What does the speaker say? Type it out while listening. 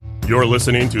You're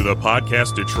listening to the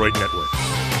Podcast Detroit Network.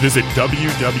 Visit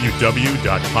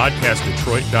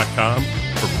www.podcastdetroit.com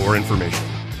for more information.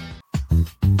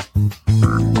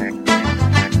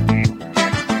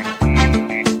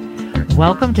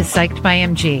 Welcome to Psyched by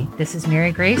MG. This is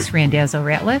Mary Grace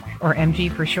Randazzo-Ratliff, or MG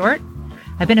for short.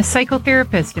 I've been a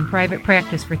psychotherapist in private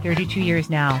practice for 32 years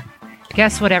now.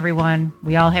 Guess what, everyone?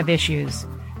 We all have issues.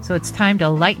 So it's time to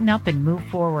lighten up and move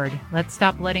forward. Let's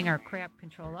stop letting our crap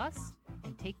control us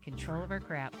and take control of our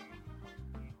crap.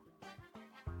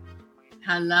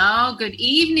 Hello, good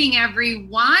evening,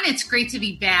 everyone. It's great to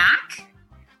be back.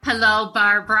 Hello,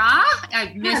 Barbara.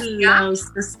 I've missed you. Hello,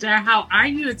 sister. How are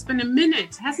you? It's been a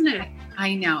minute, hasn't it?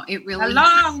 I know, it really a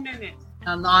long minute.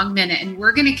 A long minute. And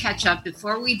we're going to catch up.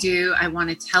 Before we do, I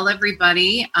want to tell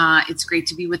everybody it's great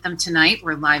to be with them tonight.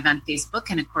 We're live on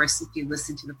Facebook. And of course, if you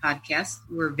listen to the podcast,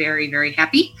 we're very, very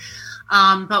happy.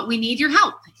 But we need your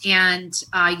help. And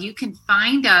you can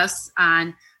find us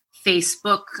on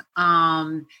Facebook,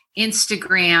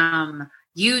 Instagram,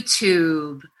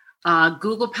 YouTube,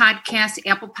 Google Podcast,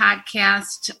 Apple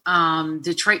Podcast,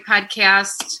 Detroit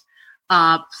Podcast.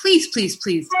 Please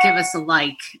give us a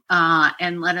like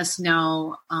and let us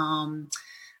know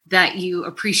that you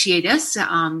appreciate us.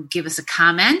 Give us a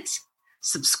comment,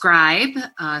 subscribe,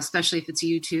 especially if it's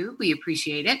YouTube. We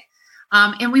appreciate it.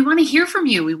 And we want to hear from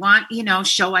you. We want,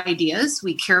 show ideas.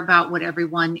 We care about what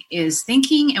everyone is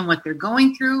thinking and what they're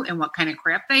going through and what kind of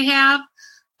crap they have.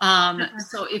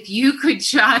 So if you could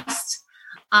just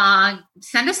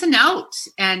send us a note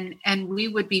and we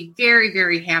would be very,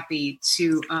 very happy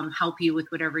to help you with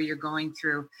whatever you're going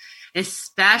through,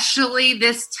 especially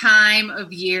this time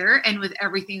of year and with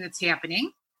everything that's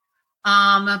happening.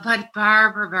 But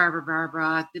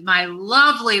Barbara, my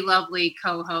lovely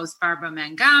co-host, Barbara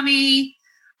Mangami,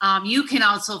 you can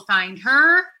also find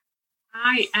her.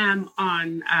 I am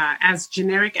on, as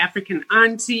generic African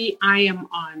auntie, I am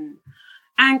on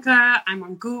Anchor, I'm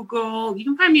on Google. You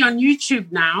can find me on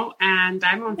YouTube now, and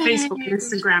I'm on Facebook and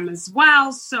Instagram as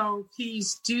well. So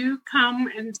please do come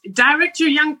and direct your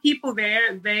young people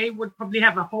there. They would probably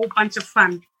have a whole bunch of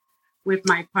fun with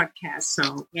my podcast.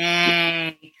 So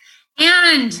yay.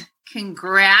 And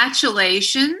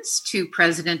congratulations to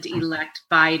President-elect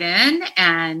Biden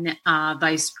and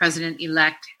Vice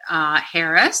President-elect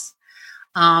Harris.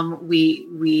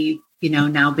 We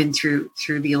now been through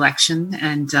the election,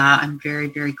 and I'm very,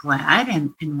 very glad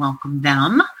and welcome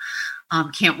them.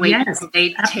 Can't wait until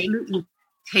they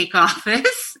take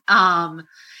office.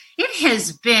 It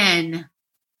has been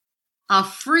a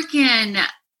freaking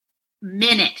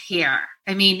minute here.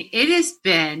 I mean, it has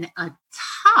been a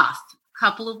tough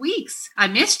couple of weeks. I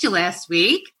missed you last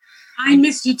week. I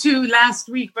missed you too last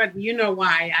week, but you know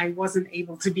why I wasn't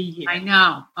able to be here. I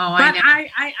know.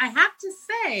 I have to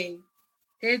say,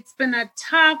 it's been a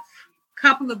tough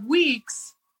couple of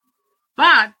weeks,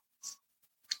 but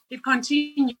it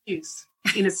continues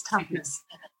in its toughness.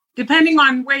 Depending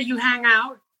on where you hang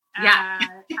out. Yeah.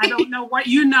 I don't know what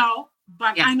you know,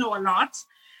 but I know a lot.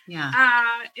 Yeah.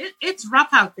 It's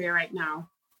rough out there right now.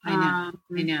 I know.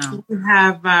 We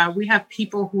have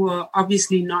people who are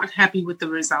obviously not happy with the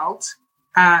result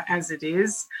as it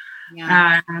is.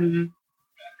 Yeah.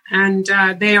 And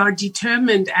they are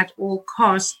determined at all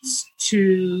costs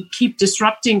to keep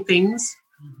disrupting things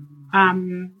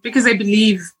because they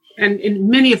believe, and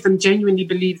many of them genuinely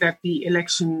believe, that the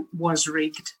election was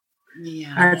rigged.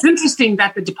 Yeah. It's interesting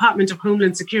that the Department of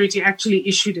Homeland Security actually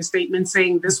issued a statement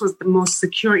saying this was the most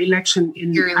secure election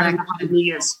in I don't know how many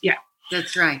years. Yeah.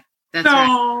 That's right.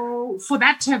 So for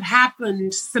that to have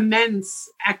happened cements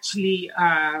actually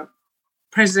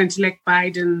President-elect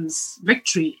Biden's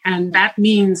victory. And that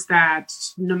means that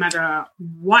no matter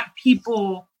what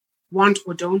people want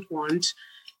or don't want,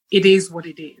 it is what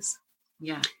it is.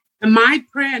 Yeah. And my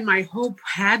prayer and my hope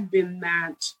had been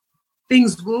that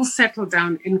things will settle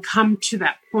down and come to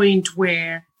that point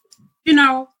where,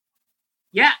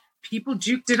 people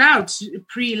duked it out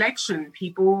pre-election.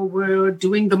 People were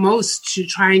doing the most to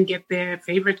try and get their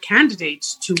favorite candidate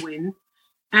to win.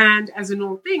 And as in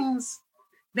all things,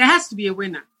 there has to be a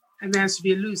winner and there has to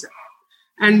be a loser.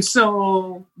 And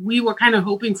so we were kind of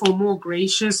hoping for a more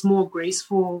gracious, more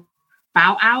graceful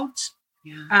bow out.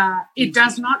 Yeah. It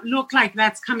does not look like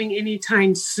that's coming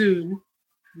anytime soon.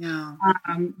 No.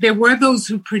 There were those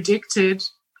who predicted,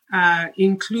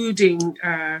 including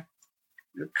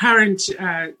the current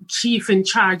chief in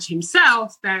charge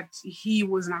himself, that he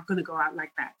was not going to go out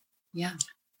like that. Yeah.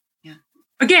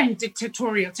 Again,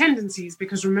 dictatorial tendencies,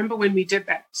 because remember when we did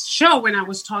that show, when I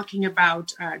was talking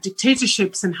about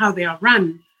dictatorships and how they are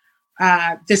run,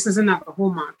 this is another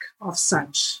hallmark of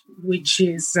such, which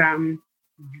is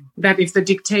that if the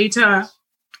dictator,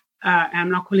 I'm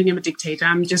not calling him a dictator,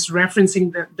 I'm just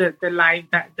referencing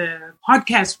the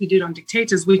podcast we did on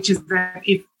dictators, which is that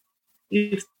if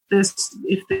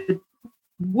the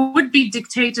would-be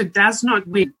dictator does not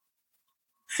win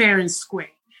fair and square,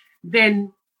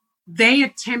 then they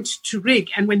attempt to rig.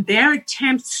 And when their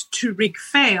attempts to rig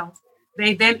fail,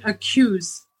 they then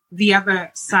accuse the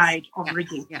other side of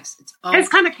rigging. Yes. It's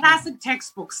kind of classic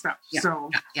textbook stuff.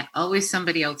 Always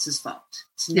somebody else's fault.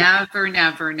 It's never,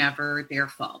 never, never their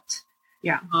fault.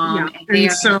 And they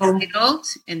are entitled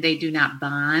and they do not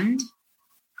bond.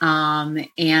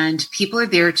 And people are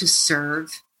there to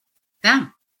serve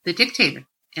them, the dictator.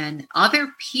 And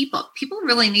other people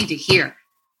really need to hear.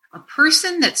 A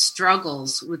person that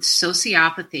struggles with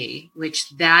sociopathy, which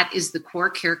that is the core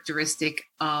characteristic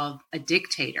of a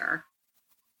dictator,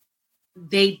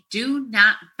 they do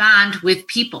not bond with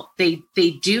people. They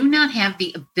do not have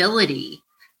the ability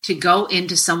to go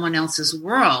into someone else's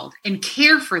world and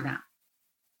care for them.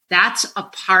 That's a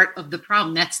part of the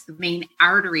problem. That's the main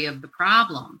artery of the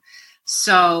problem.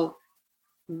 So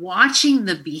watching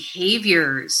the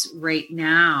behaviors right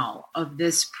now of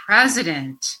this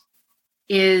president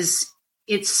it's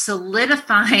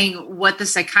solidifying what the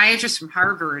psychiatrist from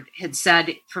Harvard had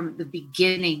said from the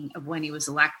beginning of when he was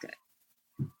elected.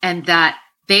 And that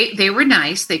they were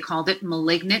nice. They called it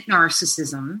malignant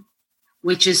narcissism,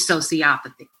 which is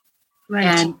sociopathy.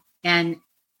 Right. And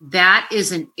that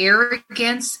is an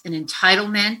arrogance, an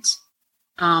entitlement.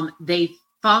 They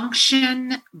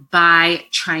function by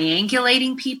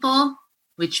triangulating people,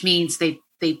 which means they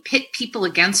pit people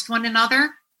against one another.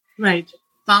 Right.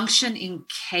 Function in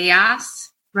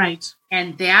chaos. Right.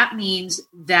 And that means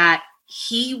that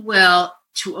he will,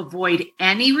 to avoid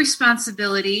any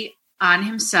responsibility on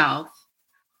himself,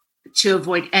 to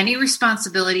avoid any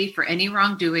responsibility for any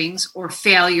wrongdoings or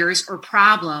failures or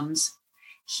problems,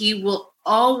 he will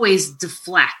always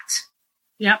deflect.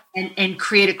 Yep. And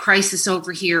create a crisis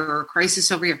over here or a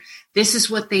crisis over here. This is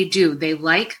what they do. They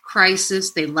like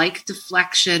crisis. They like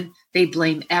deflection. They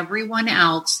blame everyone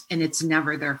else, and it's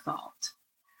never their fault.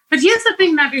 But here's the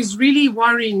thing that is really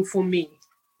worrying for me.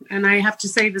 And I have to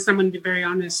say this, I'm going to be very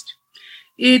honest.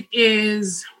 It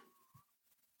is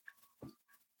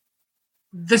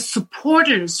the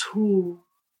supporters who,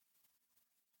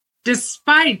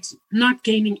 despite not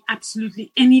gaining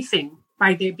absolutely anything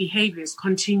by their behaviors,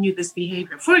 continue this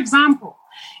behavior. For example,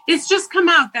 it's just come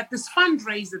out that this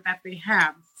fundraiser that they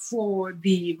have for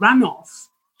the runoff,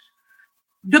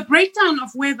 the breakdown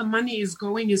of where the money is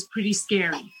going is pretty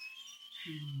scary.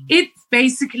 It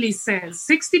basically says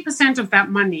 60% of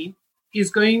that money is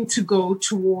going to go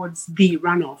towards the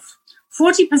runoff.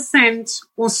 40%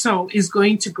 or so is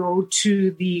going to go to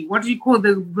the, what do you call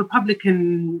the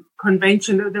Republican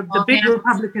convention, the big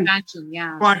Republican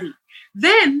body.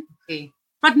 Then,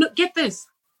 but no, get this,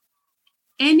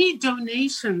 any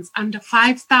donations under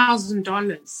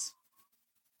 $5,000,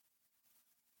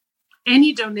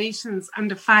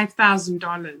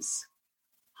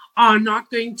 are not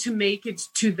going to make it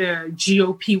to the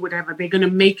GOP, whatever. They're going to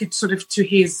make it sort of to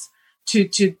his, to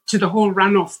the whole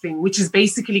runoff thing, which is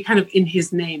basically kind of in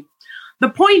his name. The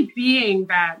point being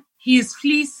that he is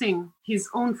fleecing his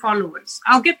own followers.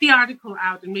 I'll get the article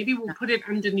out and maybe we'll put it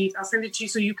underneath. I'll send it to you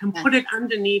so you can put it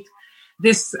underneath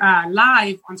this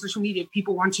live on social media if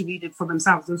people want to read it for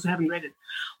themselves, those who haven't read it.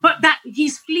 But that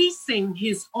he's fleecing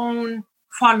his own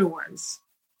followers.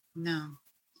 No.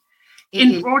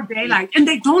 In broad daylight. And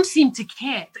they don't seem to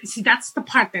care. See, that's the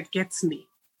part that gets me.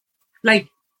 Like,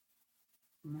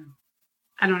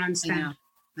 I don't understand.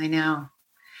 I know.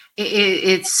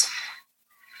 It's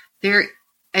there.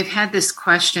 I've had this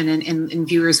question, and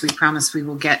viewers, we promise we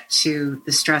will get to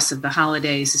the stress of the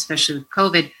holidays, especially with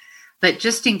COVID. But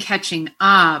just in catching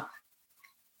up,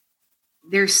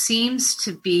 there seems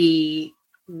to be,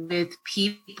 with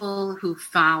people who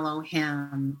follow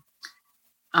him,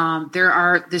 there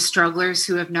are the strugglers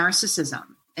who have narcissism,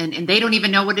 and they don't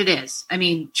even know what it is. I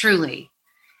mean, truly.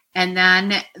 And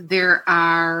then there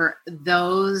are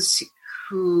those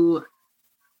who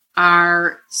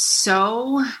are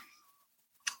so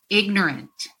ignorant.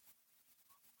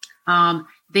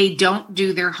 They don't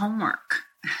do their homework.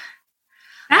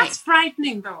 That's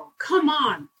frightening, though. Come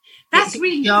on. That's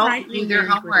really frightening. They don't do their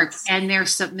homework, and they're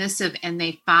submissive, and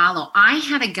they follow. I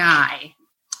had a guy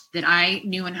that I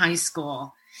knew in high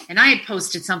school, and I had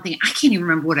posted something. I can't even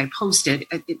remember what I posted.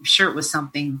 I'm sure it was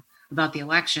something about the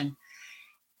election.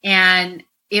 And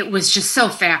it was just so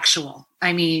factual.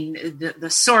 I mean, the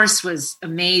source was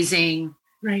amazing.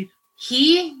 Right.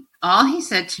 All he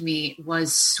said to me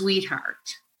was,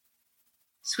 sweetheart,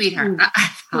 Sweetheart.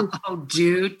 Oh,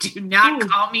 dude, do not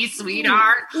call me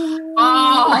sweetheart.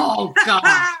 Oh, God.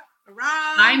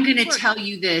 I'm going to tell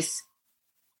you this.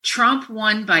 Trump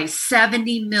won by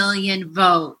 70 million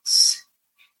votes,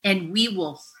 and we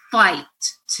will fight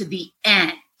to the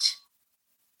end.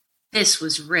 This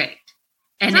was rigged.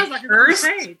 And at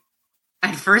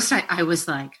first I was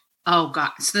like, oh,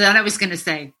 God. So then I was going to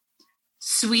say,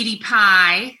 sweetie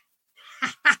pie.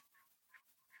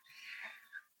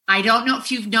 I don't know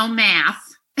if you know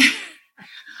math,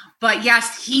 but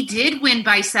yes, he did win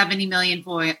by 70 million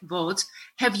votes.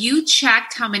 Have you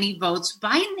checked how many votes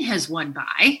Biden has won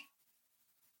by?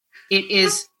 It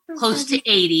is close to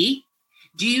 80.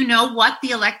 Do you know what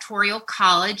the Electoral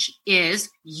College is?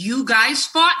 You guys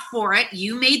fought for it.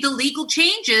 You made the legal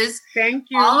changes. Thank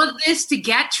you. All of this to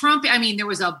get Trump. I mean, there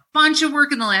was a bunch of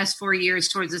work in the last 4 years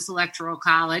towards this Electoral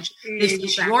College. This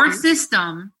is your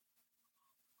system.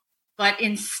 But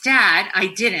instead,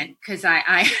 I didn't, because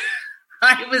I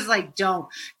was like,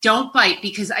 don't fight,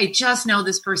 because I just know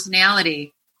this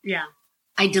personality. Yeah.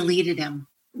 I deleted him.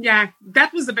 Yeah,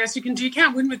 that was the best you can do. You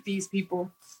can't win with these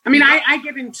people. I mean, I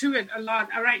get into it a lot.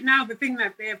 Right now, the thing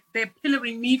that they're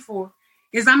pillaring me for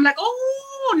is I'm like,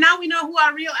 oh, now we know who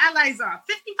our real allies are.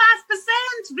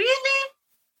 55%? Really?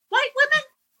 White women?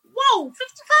 Whoa,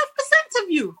 55% of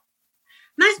you.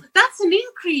 Nice. That's an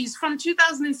increase from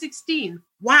 2016.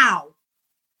 Wow.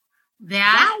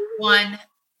 That one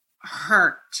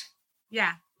hurt.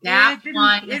 Yeah. That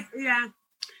one.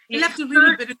 It left a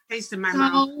really bitter taste in my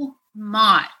mouth. So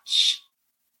much.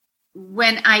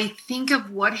 When I think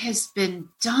of what has been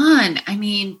done, I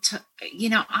mean,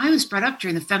 I was brought up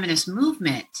during the feminist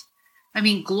movement. I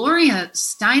mean, Gloria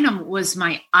Steinem was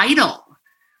my idol.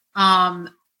 That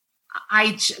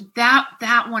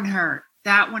one hurt.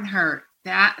 That one hurt.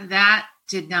 That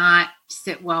did not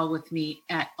sit well with me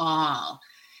at all.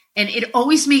 And it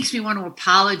always makes me want to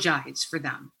apologize for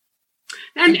them.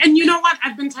 And you know what?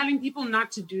 I've been telling people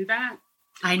not to do that.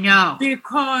 I know.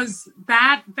 Because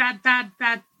that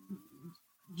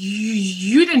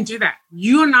you didn't do that.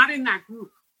 You're not in that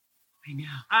group. I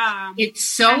know. It's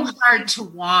so hard to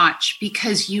watch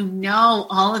because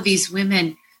all of these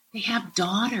women, they have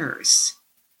daughters.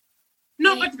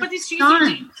 No, but it's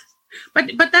easy.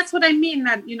 But that's what I mean,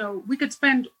 that we could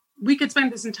spend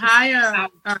this entire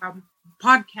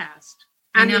podcast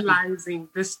analyzing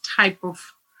this type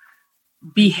of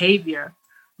behavior,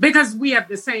 because we have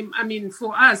the same. I mean,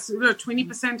 for us,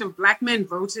 20% of Black men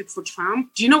voted for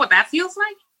Trump. Do you know what that feels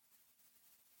like?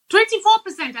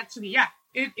 24%, actually. Yeah,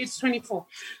 it's 24.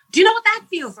 Do you know what that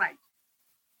feels like?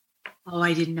 Oh,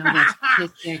 I didn't know that.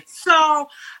 So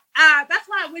that's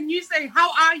why when you say,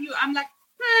 "How are you?" I'm like,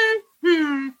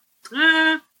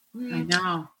 I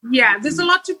know. Yeah, there's a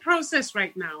lot to process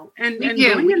right now, and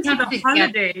going into the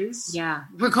holidays.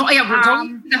 We're going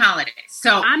into the holidays.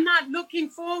 So I'm not looking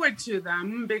forward to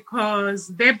them because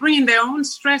they're bringing their own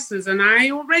stresses, and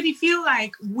I already feel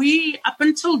like up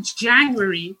until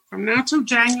January, from now till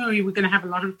January, we're going to have a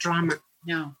lot of drama.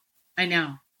 No, I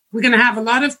know. We're going to have a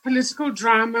lot of political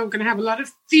drama. We're going to have a lot of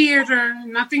theater.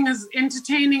 Nothing as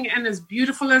entertaining and as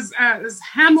beautiful as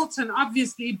Hamilton,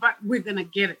 obviously, but we're going to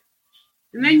get it.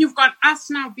 And then you've got us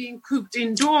now being cooped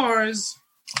indoors,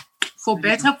 for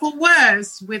better, for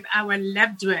worse, with our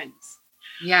loved ones.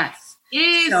 Yes.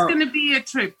 It's going to be a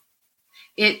trip.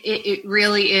 It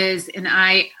really is. And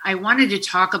I wanted to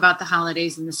talk about the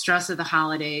holidays and the stress of the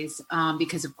holidays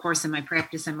because, of course, in my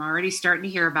practice, I'm already starting to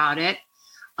hear about it.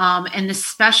 And the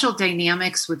special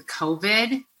dynamics with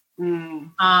COVID.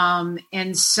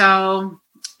 And so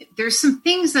there's some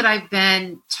things that I've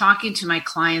been talking to my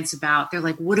clients about. They're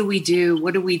like, what do we do?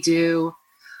 What do we do?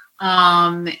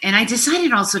 And I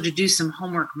decided also to do some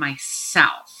homework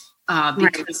myself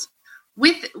because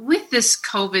with this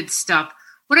COVID stuff,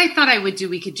 what I thought I would do,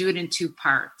 we could do it in two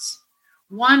parts.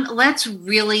 One, let's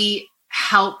really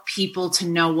help people to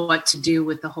know what to do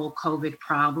with the whole COVID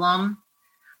problem.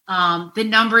 The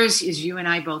numbers, as you and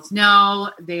I both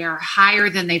know, they are higher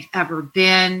than they've ever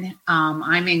been.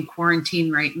 I'm in quarantine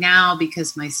right now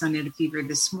because my son had a fever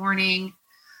this morning.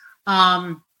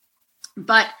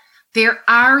 But there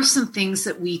are some things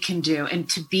that we can do and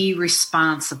to be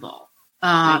responsible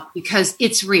because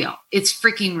it's real. It's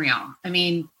freaking real. I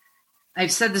mean,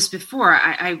 I've said this before.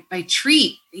 I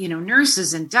treat,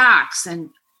 nurses and docs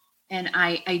and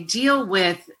I deal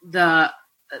with the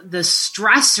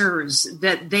stressors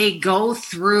that they go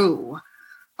through.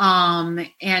 And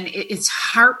it's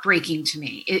heartbreaking to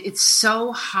me. It's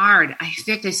so hard. In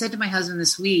fact, I said to my husband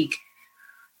this week,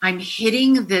 I'm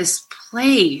hitting this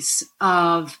place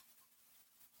of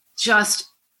just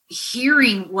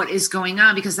hearing what is going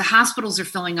on because the hospitals are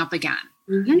filling up again.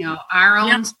 You know, our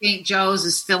own St. Joe's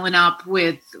is filling up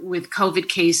with COVID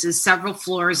cases, several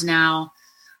floors now.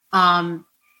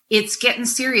 It's getting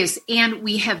serious, and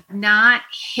we have not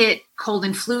hit cold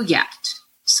and flu yet.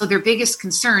 So their biggest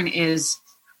concern is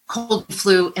cold and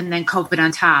flu and then COVID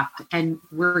on top, and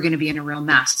we're going to be in a real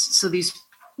mess. So these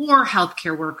poor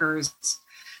healthcare workers,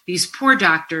 these poor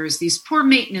doctors, these poor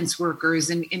maintenance workers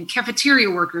and cafeteria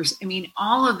workers, I mean,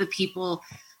 all of the people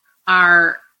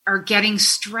are getting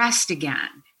stressed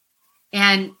again.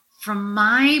 And from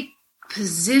my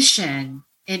position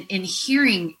in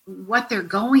hearing what they're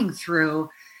going through,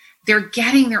 they're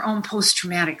getting their own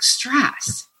post-traumatic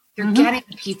stress. They're getting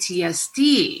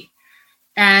PTSD.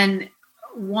 And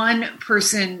one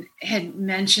person had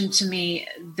mentioned to me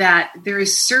that there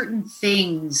is certain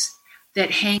things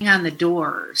that hang on the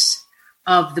doors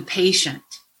of the patient,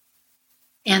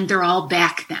 and they're all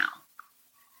back now,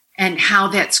 and how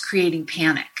that's creating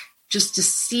panic. Just to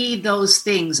see those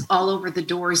things all over the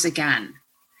doors again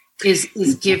is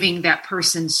giving that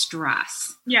person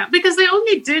stress. Yeah, because they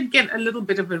only did get a little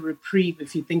bit of a reprieve,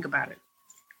 if you think about it.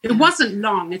 It wasn't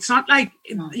long. It's not like,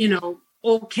 you know,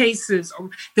 all cases, or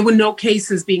there were no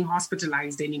cases being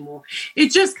hospitalized anymore.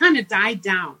 It just kind of died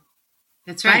down.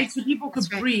 That's right. So people could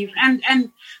breathe.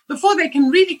 And before they can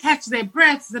really catch their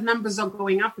breath, the numbers are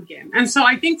going up again. And so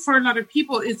I think for a lot of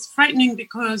people, it's frightening,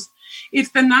 because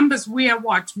if the numbers,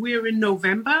 we're in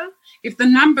November, if the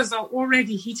numbers are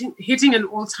already hitting an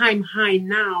all-time high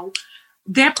now,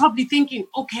 they're probably thinking,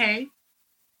 okay,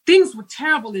 things were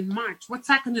terrible in March. What's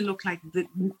that going to look like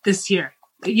this year?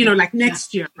 You know, like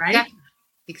next year, right?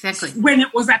 Exactly. When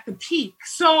it was at the peak.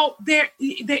 So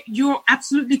you're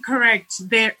absolutely correct.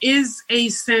 There is a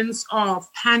sense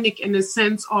of panic and a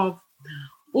sense of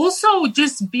also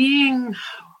just being,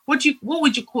 what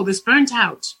would you call this? Burnt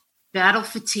out. Battle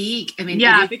fatigue. I mean,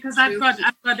 yeah, because I've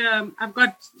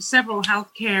got several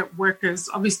healthcare workers.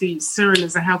 Obviously, Cyril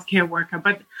is a healthcare worker,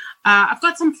 but I've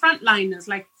got some frontliners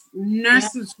like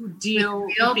nurses who deal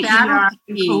with the ER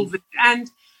and COVID.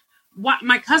 And what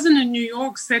my cousin in New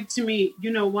York said to me,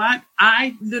 you know what?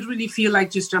 I literally feel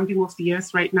like just jumping off the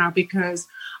earth right now, because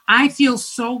I feel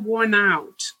so worn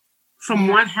out from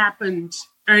what happened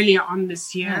earlier on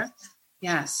this year.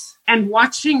 Yes. And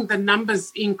watching the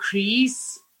numbers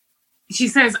increase. She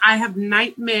says, I have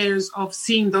nightmares of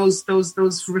seeing those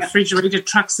refrigerated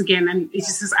trucks again. And she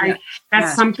says,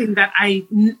 that's something that I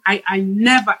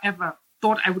never, ever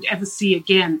thought I would ever see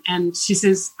again. And she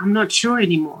says, I'm not sure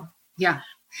anymore. Yeah.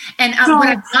 And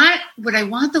what I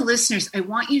want the listeners, I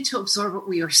want you to absorb what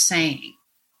we are saying,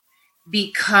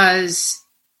 because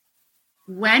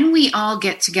when we all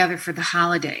get together for the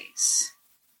holidays,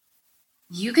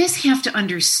 you guys have to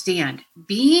understand,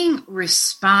 being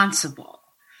responsible.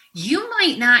 You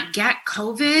might not get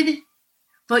COVID,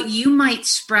 but you might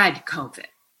spread COVID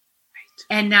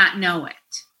and not know it.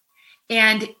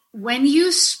 And when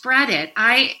you spread it,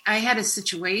 I had a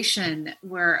situation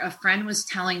where a friend was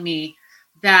telling me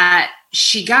that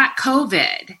she got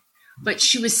COVID, but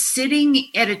she was sitting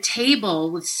at a table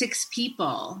with 6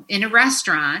 people in a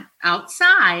restaurant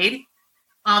outside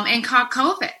and caught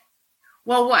COVID.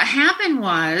 Well, what happened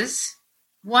was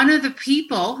one of the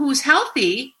people who was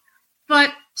healthy,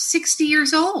 but 60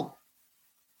 years old,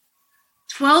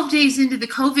 12 days into the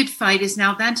COVID fight, is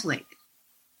now ventilated.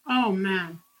 Oh,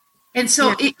 man. And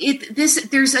so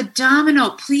there's a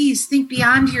domino. Please think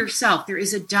beyond yourself. There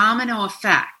is a domino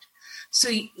effect.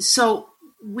 So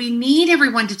we need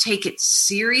everyone to take it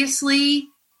seriously,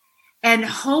 and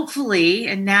hopefully,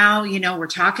 and now, you know, we're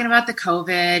talking about the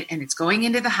COVID and it's going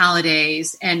into the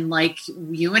holidays. And like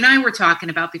you and I were talking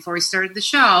about before we started the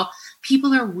show,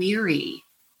 people are weary.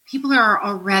 People are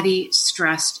already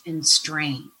stressed and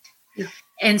strained. Yeah.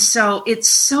 And so it's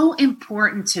so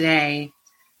important today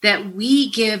that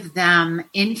we give them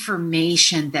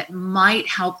information that might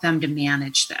help them to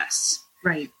manage this.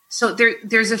 Right. So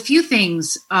there's a few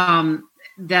things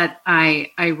that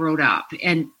I wrote up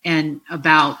and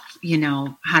about, you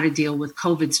know, how to deal with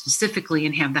COVID specifically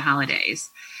and have the holidays.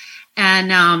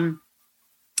 And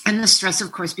the stress,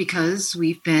 of course, because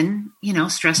we've been, you know,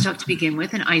 stressed out to begin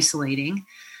with and isolating.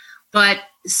 But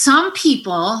some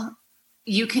people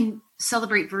you can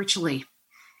celebrate virtually.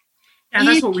 Yeah,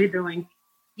 that's what we're doing.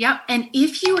 Yep. And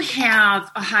if you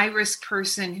have a high-risk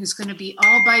person who's going to be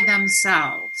all by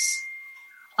themselves,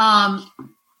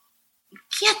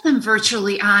 get them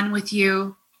virtually on with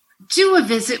you. Do a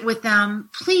visit with them.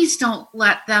 Please don't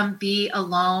let them be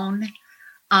alone.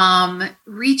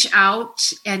 Reach out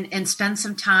and spend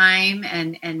some time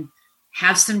and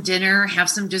have some dinner, have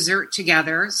some dessert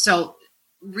together. So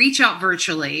reach out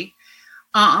virtually.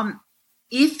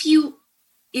 If you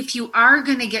if you are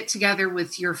going to get together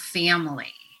with your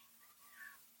family,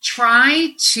 try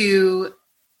to,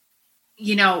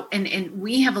 and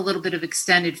we have a little bit of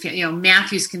extended,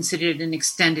 Matthew's considered an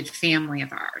extended family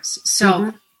of ours.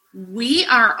 So we're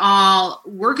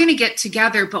going to get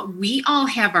together, but we all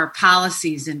have our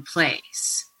policies in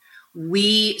place.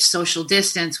 We social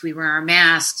distance, we wear our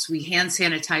masks, we hand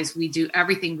sanitize, we do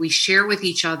everything. We share with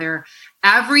each other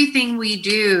everything we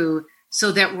do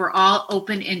so that we're all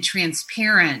open and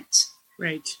transparent.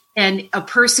 Right. And a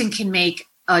person can make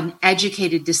an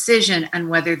educated decision on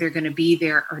whether they're going to be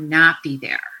there or not be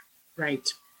there. Right.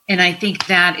 And I think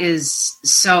that is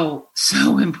so,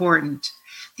 so important.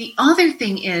 The other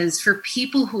thing is for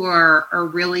people who are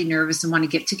really nervous and want to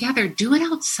get together, do it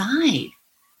outside.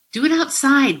 Do it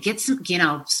outside. Get some,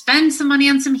 spend some money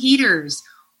on some heaters.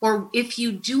 Or if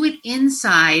you do it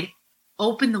inside,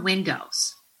 open the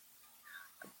windows.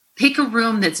 Pick a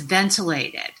room that's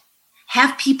ventilated.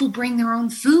 Have people bring their own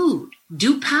food.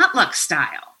 Do potluck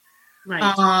style.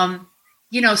 Right.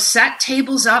 Set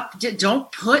tables up. Don't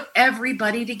put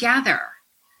everybody together.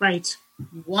 Right.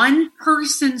 One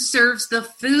person serves the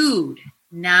food,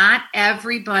 not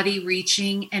everybody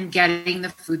reaching and getting the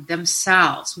food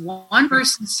themselves. One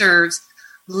person serves.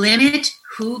 Limit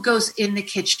who goes in the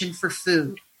kitchen for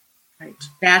food. Right.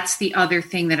 That's the other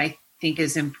thing that I think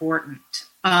is important.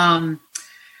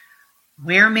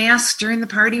 Wear masks during the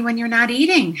party when you're not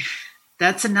eating.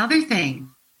 That's another thing.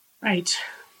 Right.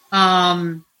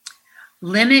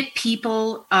 Limit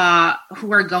people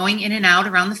who are going in and out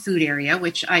around the food area,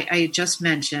 which I just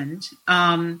mentioned.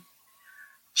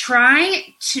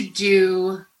 Try to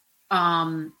do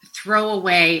throw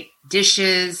away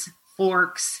dishes,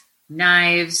 forks,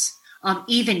 knives,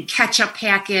 even ketchup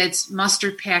packets,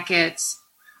 mustard packets,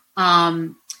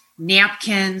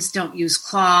 napkins. Don't use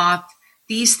cloth.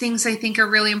 These things I think are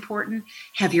really important.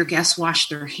 Have your guests wash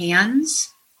their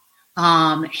hands.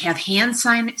 Have hand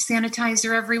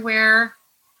sanitizer everywhere.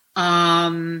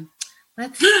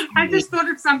 Let's see. I just thought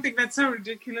of something that's so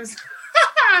ridiculous.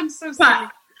 I'm so sorry.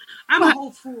 I'm a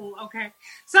whole fool. Okay.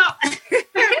 So I'm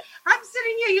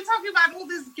sitting here, you're talking about all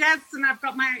these guests, and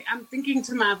I'm thinking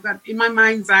in my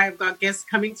mind's eye, I've got guests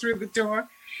coming through the door.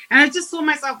 And I just saw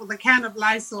myself with a can of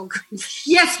Lysol.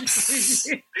 Yes.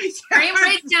 Spray it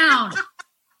right down.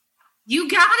 You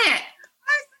got it.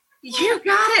 You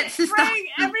got it, sister.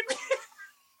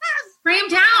 Spray them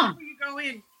down. You go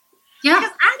in. Yeah.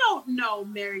 Because I don't know,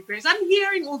 Mary Grace. I'm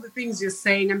hearing all the things you're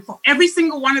saying. And for every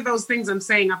single one of those things I'm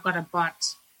saying, I've got a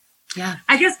but. Yeah.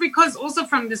 I guess because also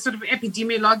from this sort of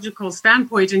epidemiological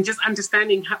standpoint and just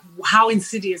understanding how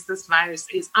insidious this virus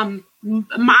is, I'm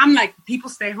like, people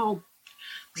stay home.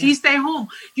 Please stay home.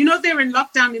 They're in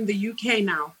lockdown in the UK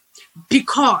now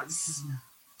because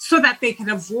so that they can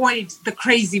avoid the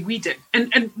crazy we did.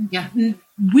 And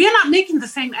we're not making the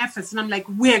same efforts. And I'm like,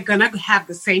 we're going to have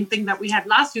the same thing that we had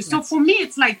last year. Yes. So for me,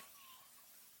 it's like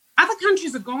other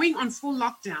countries are going on full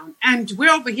lockdown and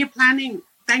we're over here planning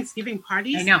Thanksgiving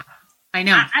parties. I know. I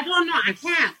don't know. I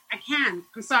can't.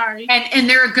 I'm sorry. And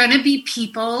there are going to be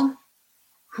people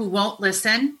who won't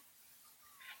listen.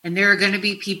 And there are going to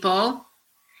be people,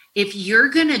 if you're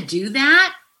going to do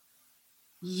that,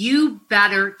 you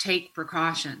better take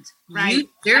precautions. Right.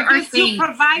 There are things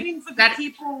providing for the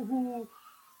people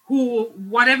who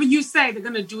whatever you say, they're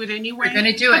going to do it anyway. They're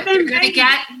going to do it. They're going to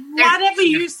get whatever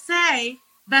you say.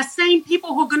 The same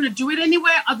people who are going to do it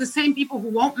anyway are the same people who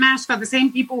won't mask, are the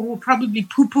same people who are probably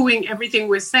poo-pooing everything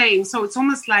we're saying. So it's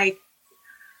almost like...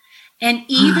 And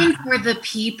even for the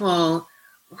people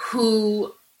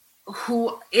who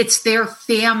it's their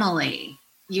family,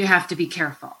 you have to be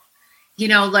careful.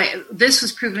 Like this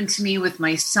was proven to me with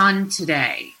my son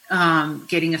today,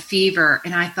 getting a fever.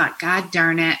 And I thought, God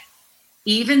darn it,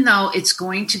 even though it's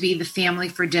going to be the family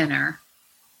for dinner,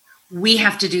 we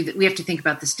have to do that. We have to think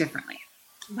about this differently.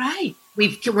 Right.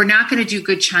 We're not going to do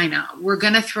good china. We're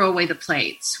going to throw away the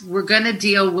plates. We're going to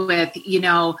deal with,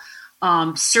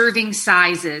 serving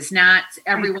sizes, not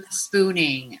everyone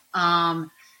spooning,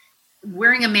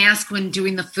 wearing a mask when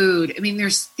doing the food. I mean,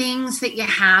 there's things that you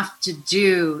have to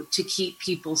do to keep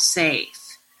people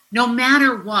safe, no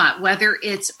matter what, whether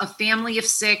it's a family of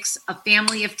 6, a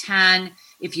family of 10,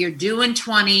 if you're doing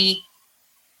 20,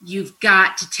 you've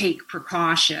got to take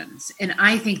precautions. And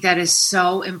I think that is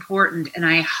so important. And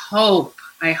I hope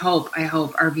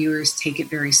our viewers take it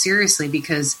very seriously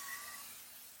because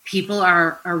people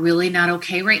are really not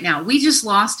okay right now. We just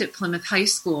lost at Plymouth High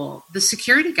School the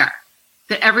security guard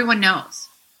that everyone knows.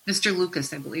 Mr.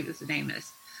 Lucas, I believe his name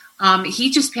is. He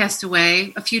just passed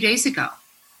away a few days ago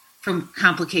from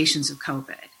complications of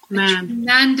COVID. A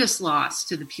tremendous loss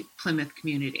to the Plymouth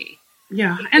community.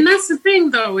 Yeah. And that's the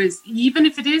thing, though, is even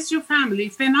if it is your family,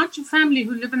 if they're not your family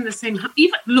who live in the same house,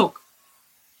 even look,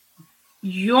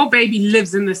 your baby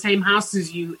lives in the same house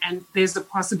as you, and there's a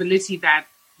possibility that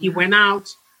he went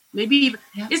out. Maybe even,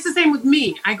 it's the same with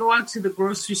me. I go out to the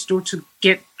grocery store to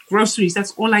get groceries.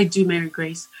 That's all I do, Mary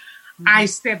Grace. I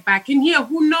step back in here.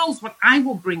 Who knows what I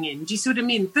will bring in? Do you see what I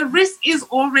mean? The risk is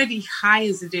already high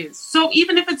as it is. So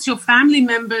even if it's your family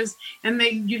members and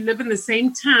you live in the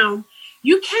same town,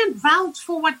 you can't vouch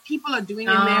for what people are doing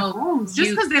in their homes.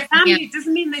 Just because they're family, it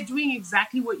doesn't mean they're doing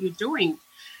exactly what you're doing.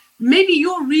 Maybe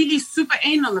you're really super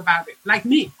anal about it, like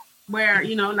me, where,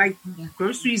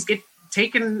 groceries get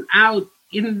taken out.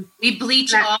 We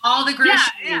bleach all the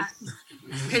groceries.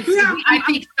 I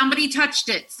think somebody touched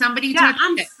it.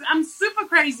 I'm super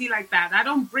crazy like that. I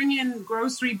don't bring in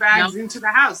grocery bags into the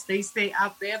house. They stay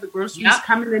out there. The groceries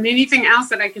come in, and anything else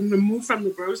that I can remove from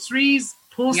the groceries,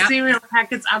 pull cereal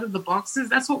packets out of the boxes.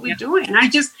 That's what we're doing.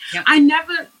 I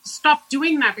never stopped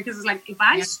doing that, because it's like, if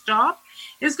I stop,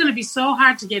 it's going to be so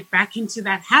hard to get back into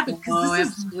that habit, because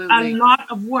this is a lot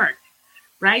of work.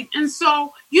 Right. And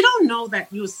so you don't know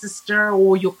that your sister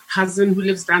or your cousin who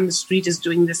lives down the street is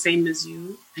doing the same as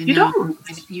you. You don't.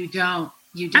 You don't.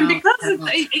 And because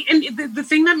the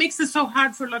thing that makes it so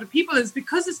hard for a lot of people is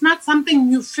because it's not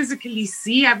something you physically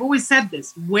see. I've always said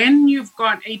this. When you've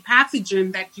got a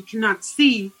pathogen that you cannot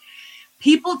see,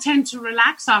 people tend to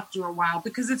relax after a while,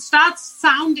 because it starts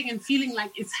sounding and feeling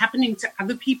like it's happening to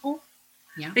other people.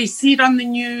 Yeah. They see it on the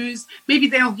news. Maybe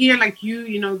they'll hear like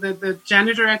the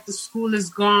janitor at the school is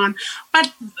gone.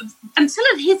 But until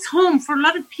it hits home, for a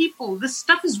lot of people, this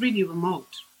stuff is really remote.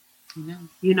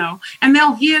 And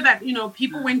they'll hear that,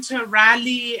 people went to a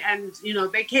rally and,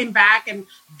 they came back and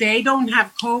they don't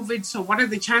have COVID. So what are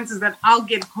the chances that I'll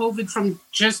get COVID from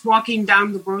just walking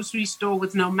down the grocery store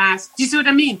with no mask? Do you see what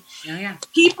I mean? Yeah.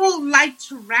 People like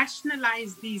to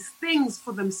rationalize these things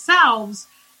for themselves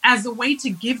as a way to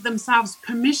give themselves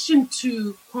permission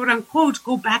to, quote unquote,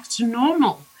 go back to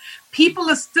normal. People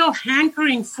are still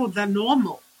hankering for the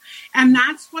normal. And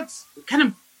that's what's kind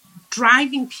of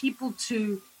driving people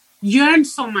to yearn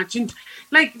so much. And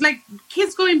like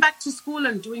kids going back to school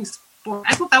and doing sport,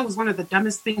 I thought that was one of the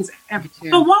dumbest things ever.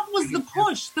 But what was the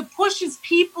push? The push is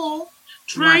people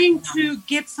trying to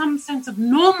get some sense of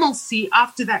normalcy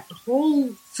after that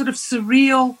whole sort of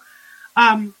surreal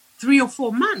 3 or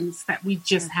 4 months that we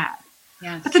just had.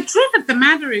 Yes. But the truth of the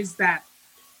matter is that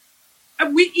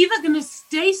we're either going to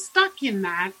stay stuck in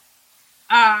that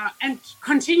and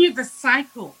continue the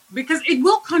cycle, because it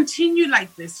will continue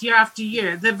like this year after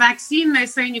year. The vaccine, they're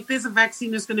saying if there's a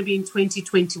vaccine, it's going to be in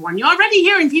 2021. You're already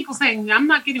hearing people saying, I'm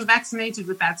not getting vaccinated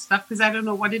with that stuff because I don't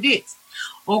know what it is.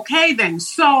 Okay, then.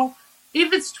 So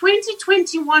if it's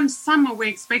 2021 summer, we're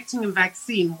expecting a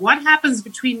vaccine. What happens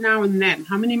between now and then?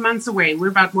 How many months away? We're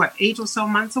about, 8 or so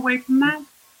months away from that?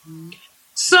 Mm-hmm.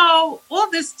 So all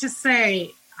this to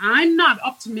say, I'm not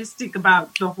optimistic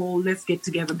about the whole let's get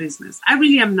together business. I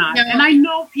really am not. No. And I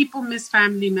know people miss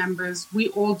family members. We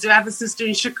all do. I have a sister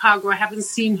in Chicago. I haven't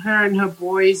seen her and her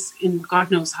boys in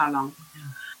God knows how long.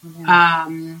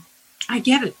 Yeah. I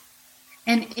get it.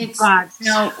 And it's,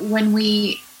 when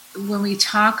we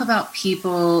talk about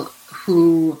people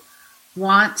who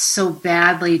want so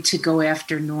badly to go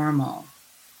after normal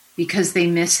because they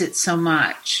miss it so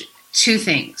much, 2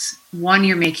 things. One,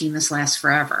 you're making this last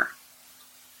forever.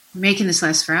 You're making this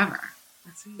last forever.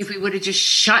 If we would have just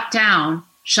shut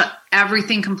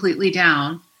everything completely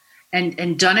down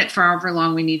and done it for however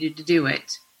long we needed to do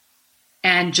it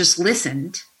and just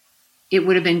listened, it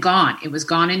would have been gone. It was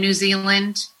gone in New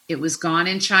Zealand. It was gone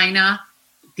in China.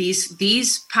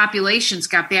 These populations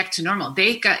got back to normal.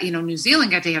 They got, New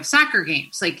Zealand got to have soccer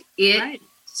games. Like it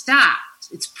stopped.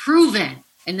 It's proven.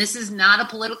 And this is not a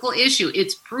political issue.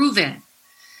 It's proven.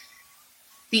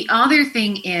 The other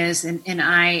thing is, and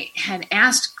I had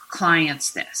asked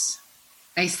clients this,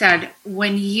 I said,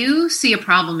 when you see a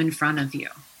problem in front of you,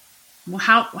 well,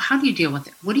 how do you deal with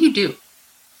it? What do you do?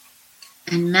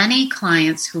 And many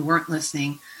clients who weren't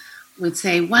listening would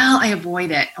say, well, I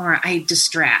avoid it, or I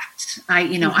distract. I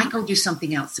go do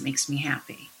something else that makes me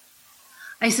happy.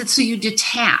 I said, so you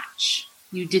detach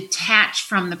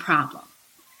from the problem.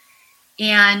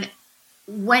 And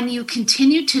when you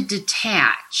continue to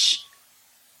detach,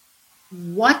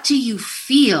 what do you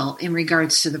feel in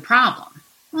regards to the problem?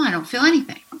 Well, I don't feel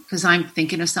anything because I'm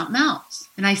thinking of something else.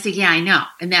 And I say, yeah, I know.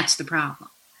 And that's the problem.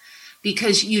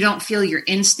 Because you don't feel your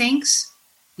instincts.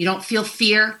 You don't feel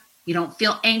fear. You don't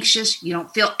feel anxious. You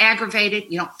don't feel aggravated.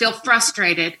 You don't feel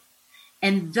frustrated.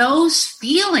 And those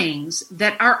feelings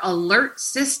that are alert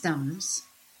systems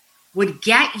would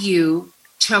get you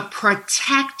to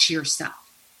protect yourself.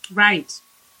 Right.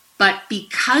 But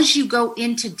because you go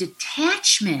into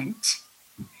detachment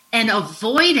and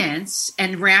avoidance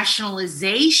and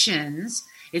rationalizations,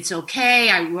 it's okay,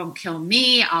 I won't kill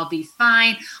me, I'll be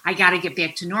fine, I got to get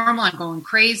back to normal, I'm going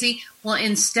crazy. Well,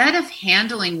 instead of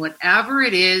handling whatever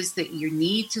it is that you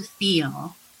need to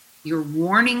feel, your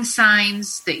warning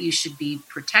signs that you should be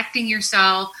protecting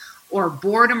yourself or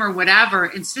boredom or whatever,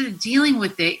 instead of dealing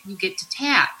with it, you get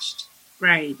detached.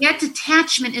 Right. That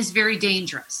detachment is very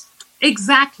dangerous.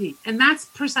 Exactly. And that's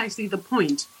precisely the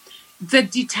point. The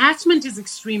detachment is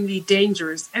extremely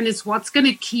dangerous, and it's what's going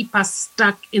to keep us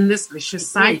stuck in this vicious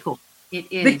cycle.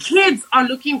 It is. The kids are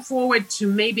looking forward to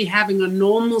maybe having a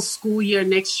normal school year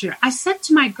next year. I said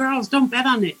to my girls, don't bet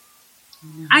on it.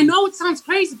 I know it sounds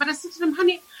crazy, but I said to them,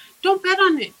 honey, don't bet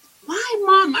on it. Why,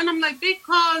 Mom? And I'm like,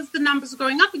 because the numbers are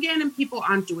going up again and people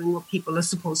aren't doing what people are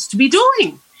supposed to be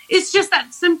doing. It's just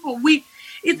that simple.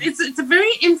 It's a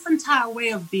very infantile way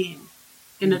of being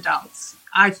in adults,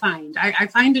 I find. I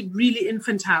find it really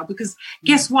infantile because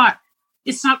guess what?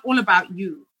 It's not all about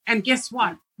you. And guess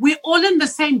what? We're all in the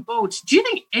same boat. Do you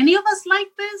think any of us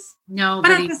like this? No,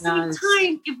 but at the same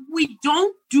time, if we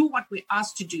don't do what we're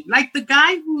asked to do, like the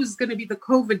guy who's going to be the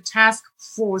COVID task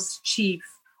force chief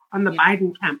on the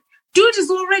Biden camp, dude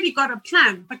has already got a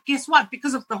plan. But guess what?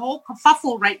 Because of the whole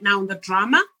kerfuffle right now and the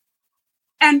drama,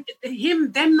 and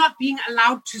them not being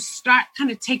allowed to start kind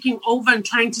of taking over and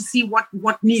trying to see what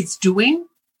needs doing,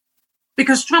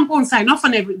 because Trump won't sign off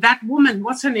on it. That woman,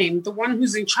 what's her name? The one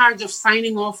who's in charge of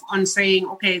signing off on saying,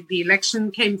 okay, the election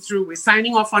came through, we're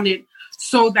signing off on it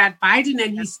so that Biden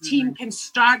and his team can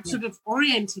start sort of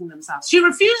orienting themselves. She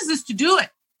refuses to do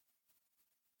it.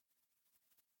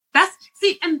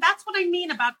 And that's what I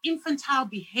mean about infantile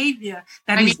behavior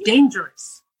that is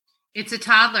dangerous. It's a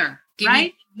toddler. Give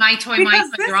right? me my toy, because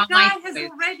my toy. This guy has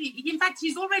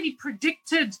he's already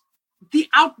predicted the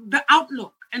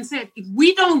outlook and said, if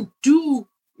we don't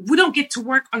get to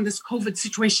work on this COVID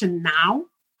situation now,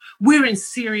 we're in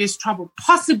serious trouble,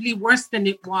 possibly worse than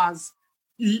it was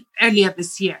earlier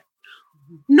this year.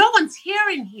 No one's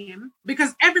hearing him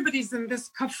because everybody's in this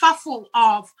kerfuffle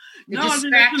of the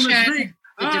distraction.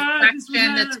 The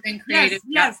distraction that's been created.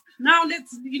 Yes. Now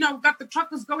let's, got the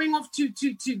truckers going off to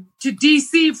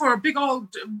DC for a big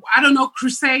old,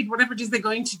 crusade, whatever it is they're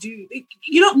going to do.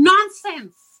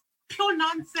 Nonsense. Pure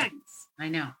nonsense. I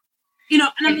know.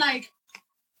 And I'm like.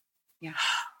 Yeah.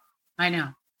 I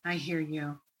know. I hear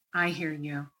you.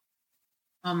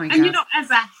 Oh my God. And as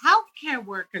a healthcare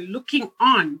worker looking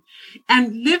on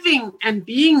and living and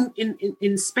being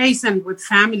in space and with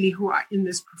family who are in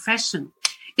this profession,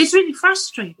 it's really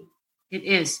frustrating. It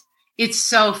is. It's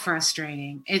so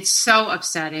frustrating. It's so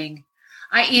upsetting.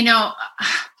 I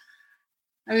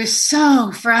was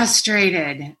so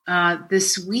frustrated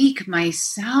this week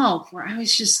myself, where I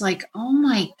was just like, oh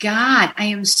my God, I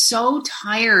am so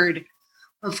tired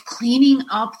of cleaning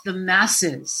up the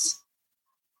messes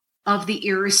of the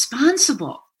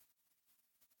irresponsible.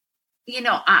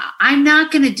 I'm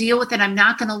not going to deal with it. I'm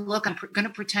not going to look. I'm going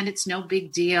to pretend it's no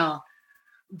big deal.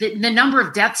 The number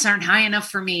of deaths aren't high enough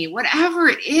for me. Whatever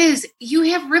it is, you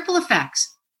have ripple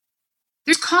effects.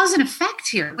 There's cause and effect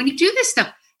here. When you do this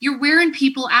stuff, you're wearing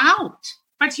people out.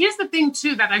 But here's the thing,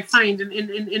 too, that I find,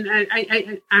 and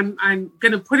I'm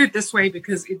going to put it this way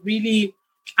because it really,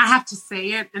 I have to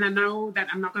say it, and I know that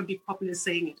I'm not going to be popular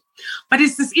saying it. But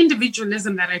it's this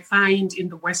individualism that I find in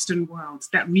the Western world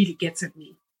that really gets at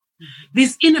me. Mm-hmm.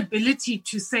 This inability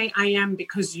to say, I am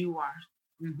because you are.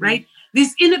 Mm-hmm. Right?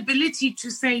 This inability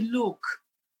to say, look,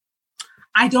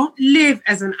 I don't live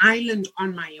as an island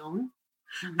on my own.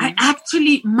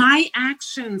 Mm-hmm. My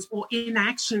actions or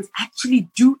inactions actually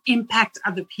do impact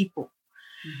other people.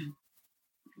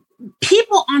 Mm-hmm.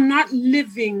 People are not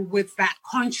living with that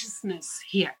consciousness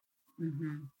here. Mm-hmm.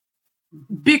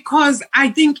 Mm-hmm. Because I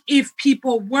think if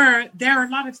people were, there are a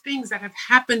lot of things that have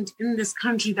happened in this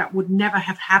country that would never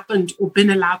have happened or been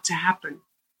allowed to happen.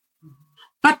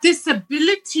 But this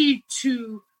ability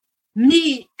to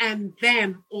me and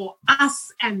them or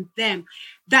us and them,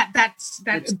 that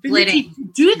ability to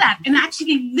do that and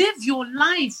actually live your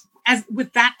life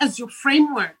with that as your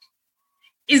framework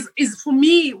is for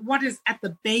me what is at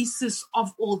the basis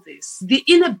of all this. The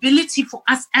inability for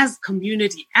us as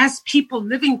community, as people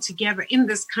living together in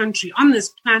this country, on this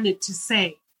planet, to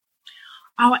say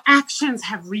our actions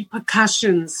have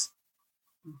repercussions,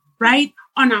 right?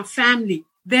 On our family,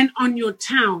 then on your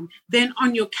town, then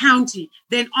on your county,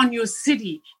 then on your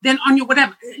city, then on your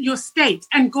whatever, your state,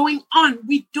 and going on.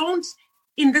 We don't,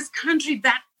 in this country,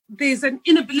 that there's an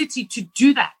inability to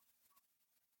do that.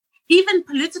 Even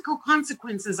political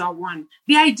consequences are one.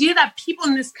 The idea that people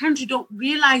in this country don't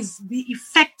realize the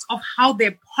effect of how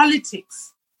their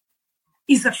politics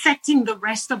is affecting the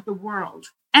rest of the world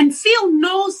and feel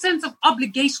no sense of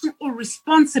obligation or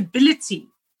responsibility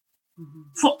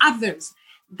for others.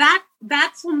 That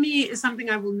for me is something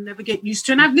I will never get used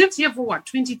to. And I've lived here for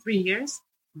 23 years.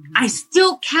 I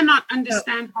still cannot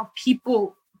understand how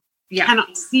people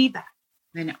cannot see that.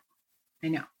 I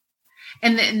know.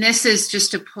 And this is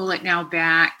just to pull it now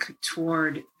back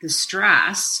toward the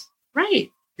stress.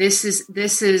 Right. This is the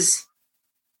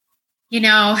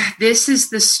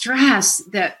stress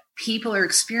that people are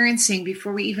experiencing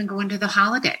before we even go into the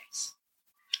holidays.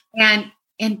 And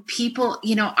people,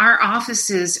 our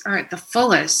offices are at the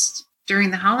fullest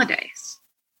during the holidays.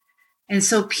 And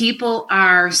so people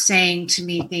are saying to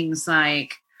me things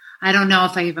like, I don't know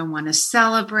if I even want to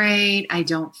celebrate. I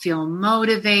don't feel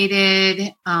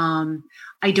motivated.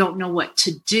 I don't know what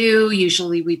to do.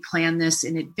 Usually we plan this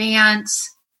in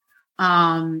advance.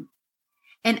 And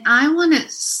I want to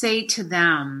say to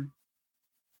them,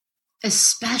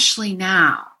 especially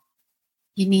now,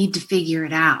 you need to figure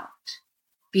it out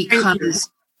because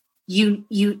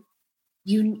there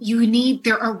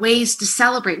are ways to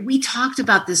celebrate. We talked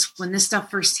about this when this stuff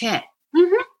first hit.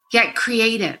 Mm-hmm. Get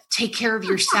creative, take care of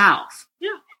yourself,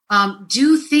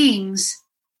 do things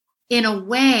in a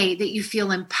way that you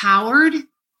feel empowered,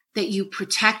 that you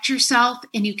protect yourself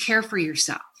and you care for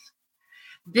yourself.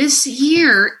 This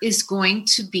year is going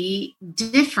to be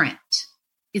different.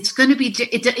 It's going to be,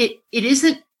 it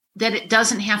isn't that it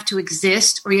doesn't have to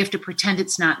exist or you have to pretend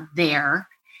it's not there.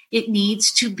 It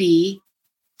needs to be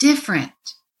different.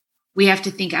 We have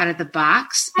to think out of the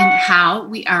box and how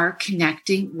we are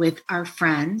connecting with our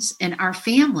friends and our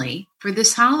family for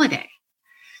this holiday.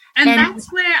 And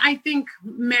that's where I think,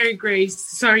 Mary Grace,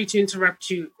 sorry to interrupt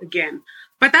you again,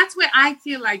 but that's where I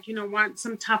feel like,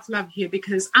 some tough love here,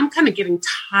 because I'm kind of getting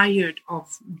tired of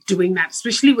doing that,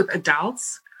 especially with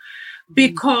adults,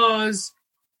 because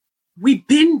we've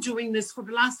been doing this for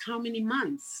the last how many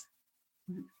months,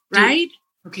 right?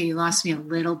 Okay, you lost me a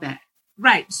little bit.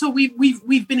 Right. So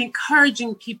we've been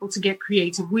encouraging people to get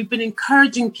creative. We've been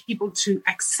encouraging people to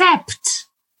accept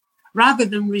rather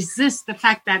than resist the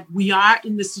fact that we are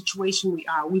in the situation we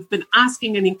are. We've been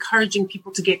asking and encouraging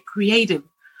people to get creative.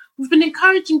 We've been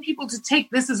encouraging people to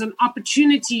take this as an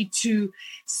opportunity to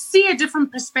see a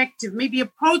different perspective, maybe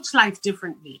approach life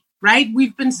differently, right?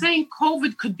 We've been saying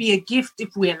COVID could be a gift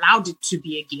if we allowed it to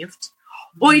be a gift,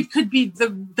 or it could be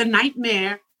the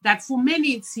nightmare that for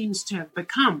many it seems to have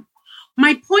become.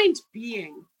 My point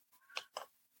being,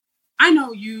 I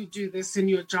know you do this in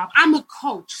your job. I'm a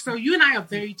coach, so you and I are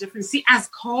very different. See, as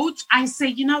coach, I say,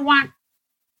 you know what?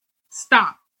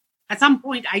 Stop. At some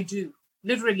point, I do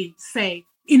literally say,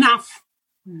 enough.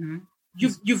 Mm-hmm.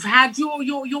 You've had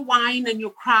your whine and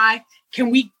your cry.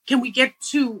 Can we get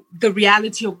to the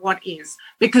reality of what is?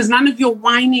 Because none of your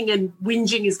whining and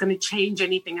whinging is going to change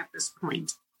anything at this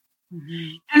point.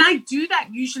 Mm-hmm. And I do that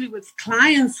usually with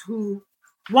clients who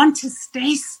want to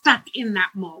stay stuck in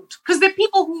that mode, because they're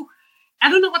people who, I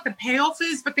don't know what the payoff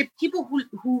is, but they're people who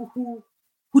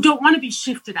don't want to be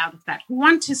shifted out of that, who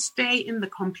want to stay in the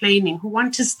complaining, who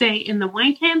want to stay in the,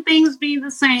 why can't things be the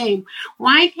same?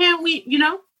 Why can't we,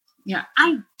 Yeah,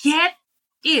 I get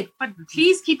it. But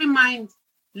please keep in mind,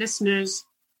 listeners,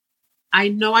 I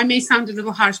know I may sound a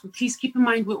little harsh, but please keep in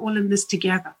mind we're all in this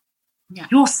together. Yeah.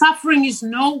 Your suffering is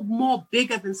no more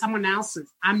bigger than someone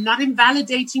else's. I'm not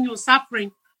invalidating your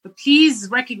suffering, but please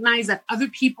recognize that other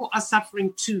people are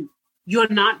suffering too. You're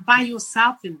not by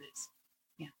yourself in this.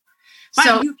 Yeah. But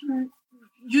so, you can,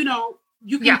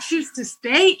 choose to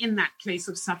stay in that place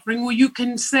of suffering, or you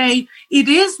can say, it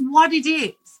is what it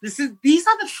is. These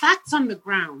are the facts on the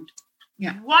ground.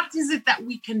 Yeah. What is it that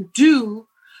we can do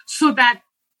so that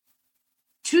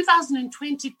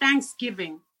 2020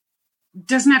 Thanksgiving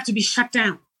doesn't have to be shut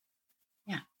down?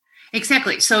 Yeah,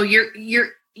 exactly. So you're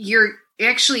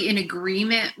actually in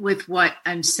agreement with what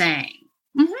I'm saying.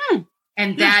 Mm-hmm.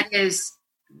 And that is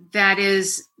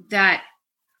that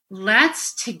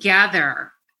let's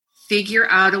together figure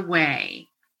out a way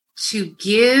to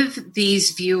give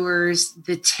these viewers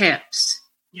the tips.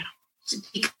 Yeah.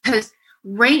 Because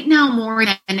right now, more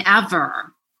than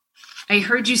ever, I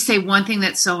heard you say one thing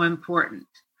that's so important.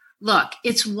 Look,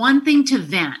 it's one thing to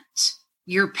vent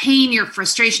your pain, your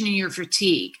frustration, and your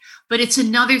fatigue, but it's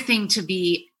another thing to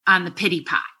be on the pity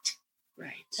pot.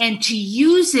 Right. And to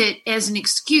use it as an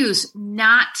excuse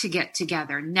not to get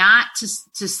together, not to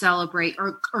celebrate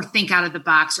or think out of the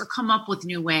box or come up with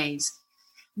new ways,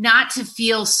 not to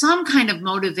feel some kind of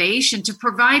motivation to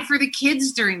provide for the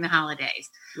kids during the holidays.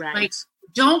 Right. Like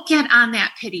don't get on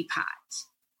that pity pot.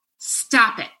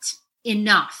 Stop it.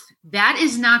 Enough. That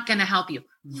is not going to help you.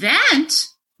 Vent,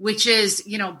 which is,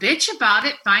 bitch about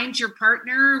it. Find your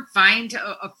partner, find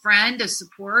a friend, a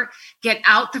support, get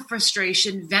out the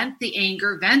frustration, vent the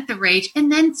anger, vent the rage,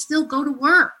 and then still go to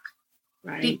work.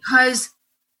 Right. Because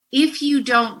if you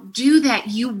don't do that,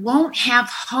 you won't have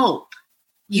hope.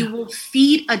 You will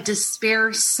feed a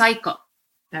despair cycle.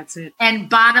 That's it. And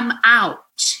bottom out.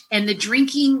 And the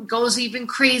drinking goes even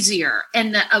crazier.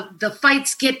 And the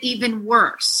fights get even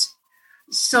worse.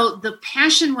 So the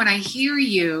passion, when I hear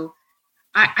you,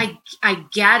 I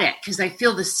get it, because I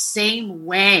feel the same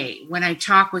way when I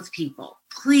talk with people.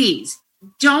 Please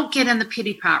don't get in the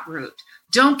pity pot route.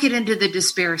 Don't get into the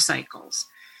despair cycles,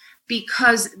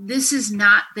 because this is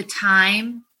not the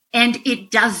time, and it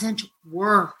doesn't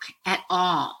work at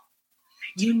all.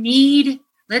 You need,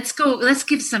 let's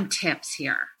give some tips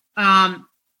here.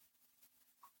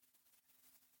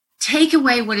 Take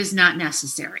away what is not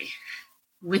necessary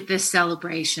with this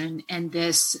celebration and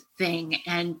this thing.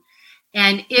 And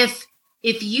if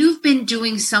you've been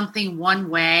doing something one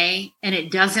way and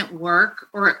it doesn't work,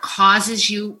 or it causes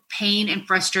you pain and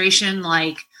frustration,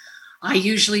 like I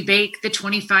usually bake the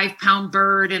 25-pound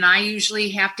bird, and I usually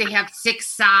have to have 6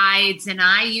 sides, and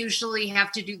I usually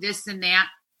have to do this and that,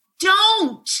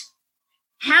 don't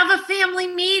have a family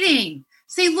meeting.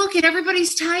 Say, look,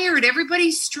 everybody's tired.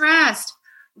 Everybody's stressed.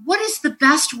 What is the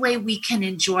best way we can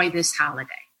enjoy this holiday?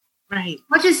 Right.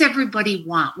 What does everybody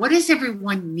want? What does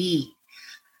everyone need?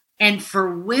 And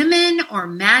for women or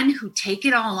men who take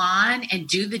it all on and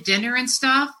do the dinner and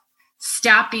stuff,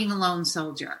 stop being a lone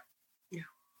soldier. Yeah.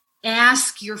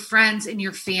 Ask your friends and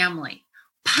your family.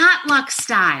 Potluck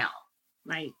style.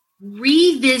 Right.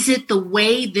 Revisit the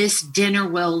way this dinner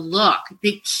will look.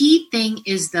 The key thing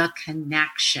is the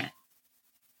connection,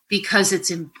 because it's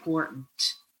important.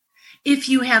 If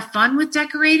you have fun with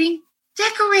decorating,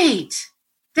 decorate.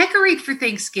 Decorate for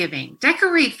Thanksgiving.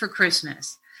 Decorate for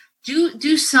Christmas.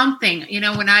 Do something.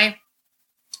 When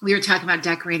we were talking about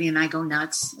decorating, and I go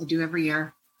nuts. I do every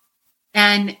year.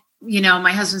 And,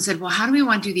 my husband said, well, how do we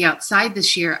want to do the outside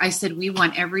this year? I said, we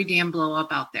want every damn blow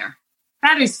up out there.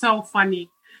 That is so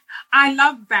funny. I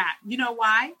love that. You know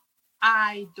why?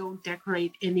 I don't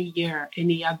decorate any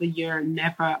other year,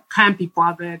 never, can't be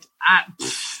bothered.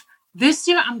 This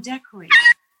year I'm decorating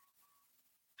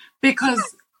because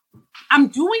I'm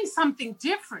doing something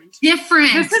different.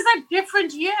 This is a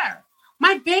different year.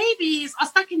 My babies are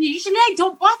stuck in here. Usually I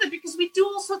don't bother because we do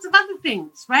all sorts of other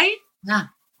things, right? Yeah.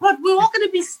 But we're all going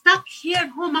to be stuck here at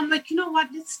home. I'm like, you know what?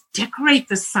 Let's decorate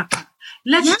this sucker.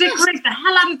 Let's decorate the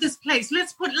hell out of this place.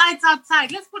 Let's put lights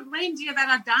outside. Let's put reindeer that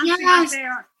are dancing out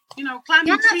there,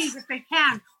 climbing trees if they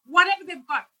can. Whatever they've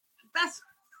got. That's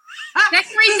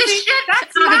decorate the shit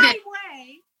That's out of my it.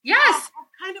 way. Yes. Of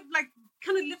kind of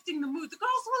lifting the mood. The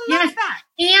girls will love that.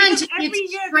 And because every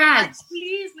it year they're like, spreads.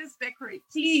 please, let's decorate.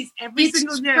 Please, every It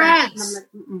single year. spreads. And I'm like,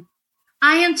 mm-mm.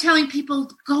 I am telling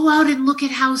people, go out and look at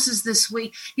houses this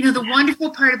week. The wonderful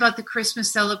part about the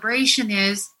Christmas celebration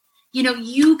is,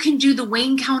 you can do the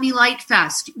Wayne County Light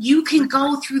Fest. You can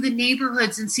go through the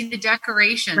neighborhoods and see the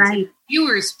decorations. Right.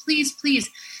 Viewers, please,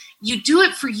 you do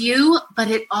it for you, but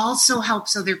it also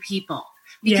helps other people.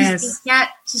 Because they get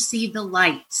to see the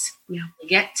lights. Yeah. They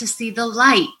get to see the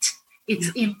light. It's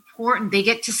important. They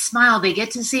get to smile. They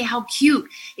get to say how cute.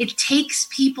 It takes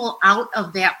people out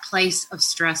of that place of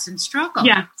stress and struggle.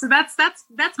 Yeah. So that's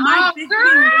my big thing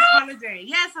this holiday.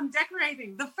 Yes, I'm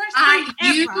decorating. The first time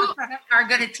ever. You are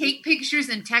going to take pictures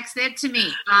and text that to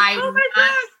me. I want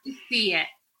to see it.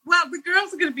 Well, the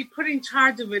girls are going to be put in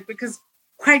charge of it because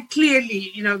quite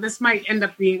clearly, this might end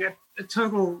up being a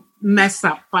total mess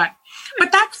up. But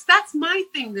that's my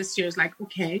thing this year. Is like,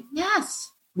 okay, yes,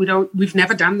 we've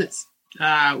never done this.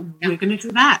 We're going to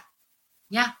do that.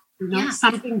 Yeah.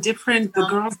 Something different. The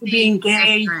girls will be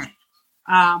engaged.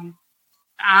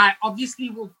 I obviously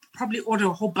will probably order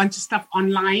a whole bunch of stuff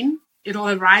online. It'll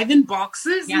arrive in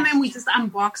boxes, and then we just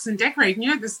unbox and decorate.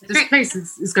 This place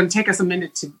is going to take us a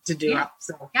minute to do up.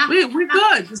 So we're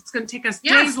good. It's going to take us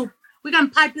days. We're going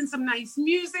to pipe in some nice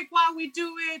music while we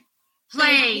do it.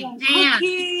 Play, dance.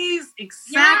 Cookies.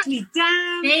 Exactly.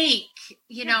 Dance. Bake.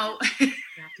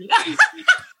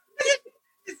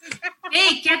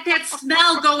 Hey, get that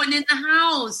smell going in the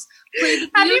house. Play the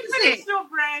music. Have you finished your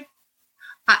bread?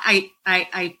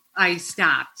 I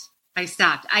stopped.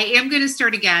 I am going to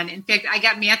start again. In fact, I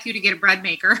got Matthew to get a bread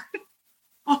maker.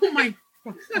 Oh my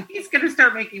God. He's going to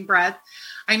start making bread.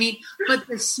 But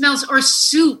the smells, or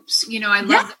soups, I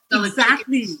love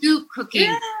exactly. Soup cooking.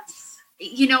 Yes.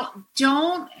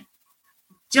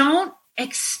 Don't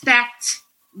expect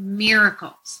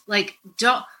miracles. Like,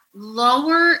 don't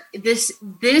lower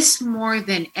this more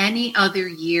than any other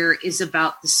year is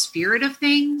about the spirit of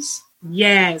things.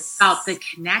 Yes. About the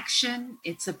connection.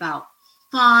 It's about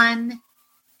fun.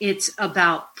 It's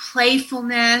about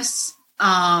playfulness.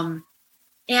 And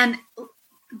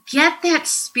get that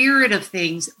spirit of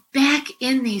things back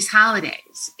in these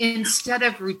holidays instead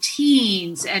of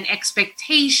routines and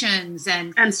expectations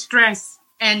and stress.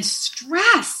 And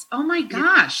stress. Oh my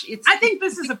gosh. I think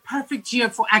this is a perfect year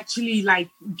for actually like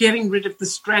getting rid of the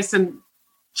stress and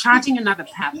charting another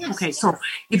path. Yes. Okay, so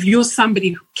if you're somebody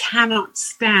who cannot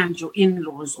stand your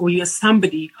in-laws, or you're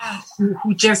somebody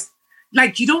who just,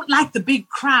 like, you don't like the big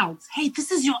crowds, hey, this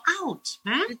is your out,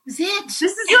 man. This is it.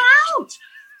 This is your out.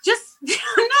 Just, no,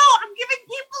 I'm giving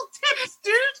people tips,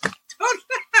 dude.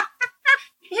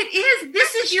 It is.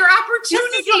 This is your opportunity.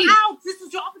 This is your out. This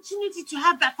is your opportunity to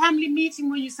have that family meeting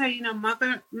where you say,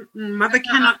 mother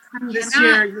cannot come this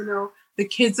year. The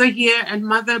kids are here, and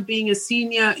mother, being a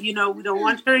senior, we don't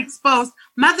want her exposed.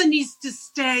 Mother needs to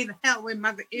stay the hell where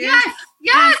mother is.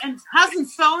 Yes. And cousin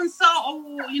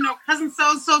so-and-so, cousin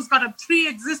so-and-so's got a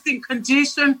pre-existing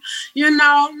condition.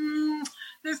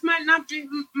 This might not be.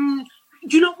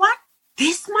 You know what?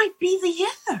 This might be the year.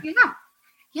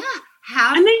 Yeah.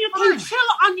 And then you can chill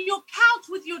on your couch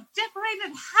with your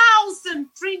decorated house and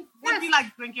drink. What do you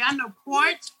like drinking? I know,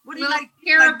 port. What do you like?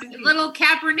 Little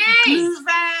Cabernet.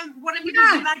 Glühwein. Whatever it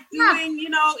is you like doing,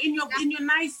 in your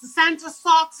nice Santa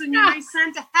socks and your nice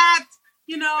Santa hat.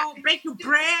 Bake your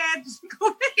bread.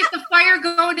 Get the fire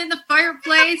going in the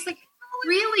fireplace. Like,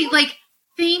 really, like,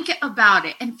 think about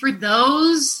it. And for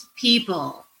those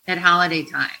people at holiday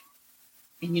time,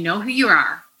 and you know who you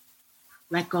are,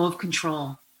 let go of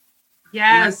control.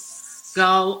 Yes. Let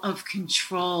go of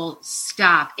control.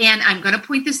 Stop. And I'm going to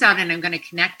point this out, and I'm going to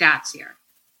connect dots here.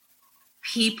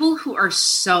 People who are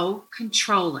so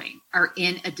controlling are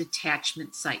in a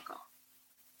detachment cycle.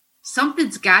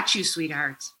 Something's got you,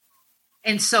 sweetheart.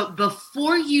 And so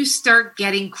before you start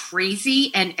getting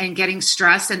crazy and getting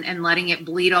stressed and letting it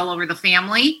bleed all over the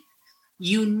family,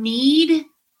 you need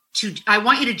to, I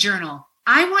want you to journal.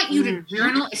 I want you to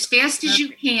journal as fast as you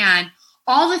can.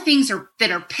 All the things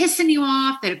that are pissing you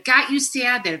off, that have got you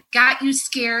sad, that have got you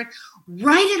scared.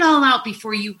 Write it all out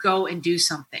before you go and do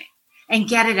something and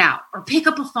get it out. Or pick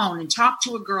up a phone and talk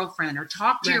to a girlfriend or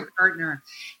talk to your partner.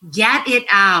 Get it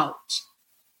out.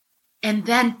 And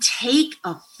then take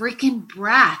a freaking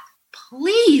breath.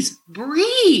 Please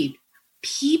breathe.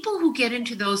 People who get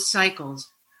into those cycles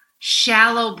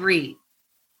shallow breathe,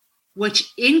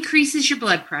 which increases your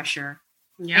blood pressure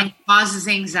and causes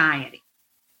anxiety.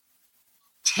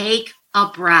 Take a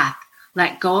breath.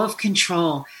 Let go of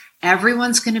control.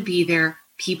 Everyone's going to be there.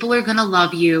 People are going to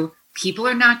love you. People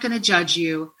are not going to judge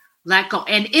you. Let go.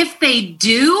 And if they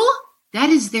do, that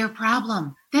is their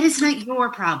problem. That is not your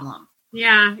problem.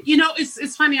 Yeah.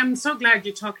 It's funny. I'm so glad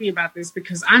you're talking about this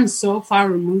because I'm so far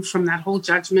removed from that whole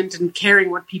judgment and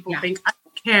caring what people think. I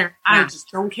don't care. I just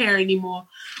don't care anymore.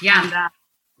 Yeah. And,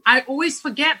 I always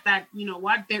forget that,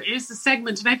 there is a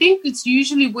segment, and I think it's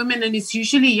usually women and it's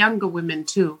usually younger women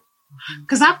too.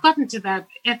 Because I've gotten to that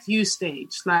FU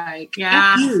stage. Like,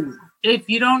 F you. If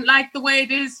you don't like the way it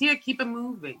is here, keep it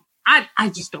moving. I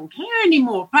just don't care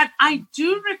anymore. But I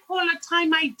do recall a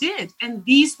time I did. And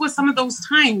these were some of those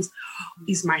times.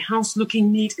 Is my house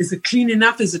looking neat? Is it clean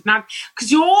enough? Is it not?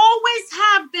 Because you always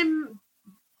have them.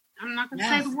 I'm not going to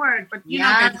say the word, but you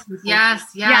know.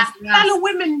 Yes. Fellow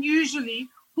women usually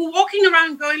who walking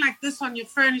around going like this on your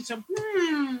furniture.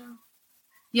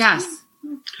 Yes.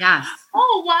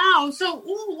 Oh, wow. So,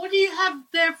 what do you have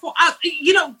there for?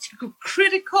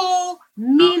 Critical,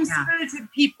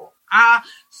 mean-spirited people.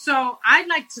 So I'd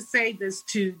like to say this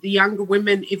to the younger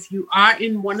women. If you are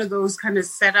in one of those kind of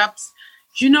setups,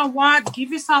 you know what?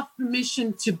 Give yourself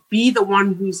permission to be the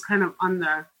one who's kind of on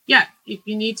the, if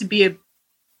you need to be a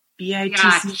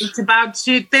BITC, it's about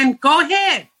shit, then go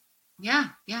ahead. Yeah.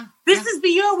 This is the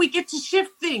year we get to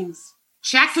shift things.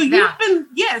 Check so you've been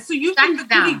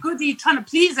the goody trying to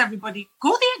please everybody. Go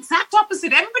the exact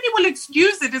opposite. Everybody will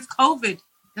excuse it as COVID.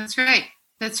 That's right.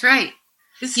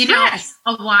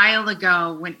 A while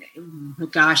ago when,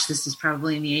 this is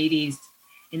probably in the 80s,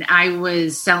 and I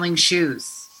was selling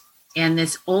shoes. And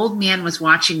this old man was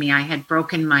watching me. I had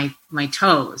broken my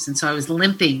toes. And so I was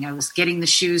limping. I was getting the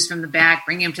shoes from the back,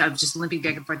 bringing them I was just limping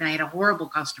back and forth. And I had a horrible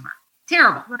customer.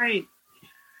 Terrible. Right.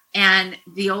 And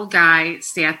the old guy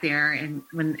sat there, and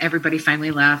when everybody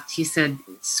finally left, he said,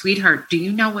 "Sweetheart, do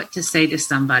you know what to say to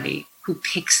somebody who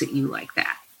picks at you like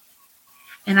that?"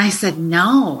 And I said,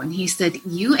 "No." And he said,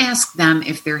 "You ask them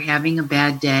if they're having a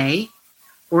bad day,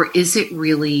 or is it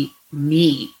really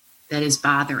me that is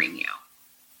bothering you.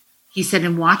 He said,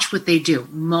 and watch what they do.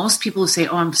 Most people will say,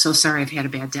 oh, I'm so sorry, I've had a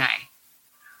bad day.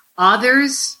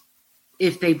 Others,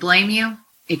 if they blame you,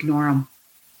 ignore them.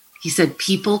 He said,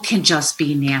 people can just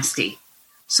be nasty.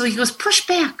 So he goes, push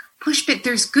back.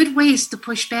 There's good ways to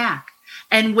push back.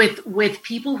 And with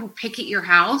people who pick at your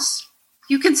house,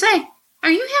 you can say, are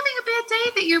you having a bad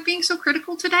day that you're being so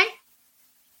critical today?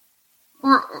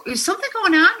 Or is something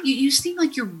going on? You seem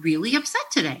like you're really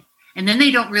upset today. And then they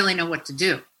don't really know what to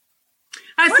do.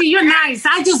 I see, you're nice.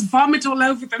 I just vomit all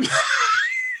over them.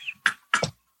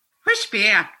 Push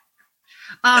back.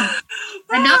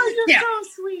 You're so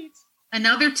sweet.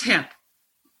 Another tip.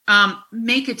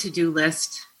 Make a to-do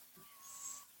list.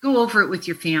 Go over it with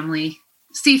your family.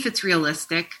 See if it's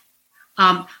realistic.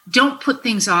 Don't put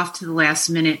things off to the last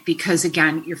minute because,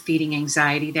 again, you're feeding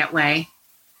anxiety that way.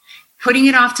 Putting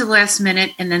it off to the last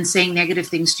minute and then saying negative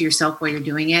things to yourself while you're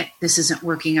doing it. This isn't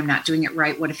working. I'm not doing it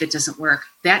right. What if it doesn't work?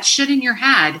 That shit in your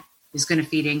head is going to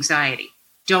feed anxiety.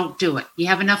 Don't do it. You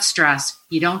have enough stress.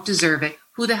 You don't deserve it.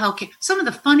 Who the hell cares? Some of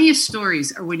the funniest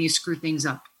stories are when you screw things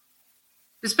up,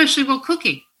 especially while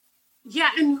cooking.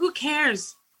 Yeah, and who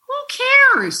cares? Who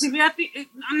cares?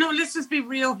 No, let's just be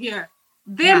real here.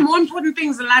 There are more important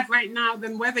things in life right now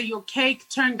than whether your cake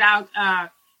turned out,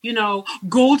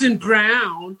 golden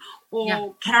brown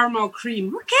or caramel cream.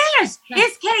 Who cares? Yeah.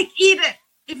 It's cake. Eat it.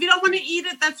 If you don't want to eat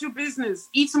it, that's your business.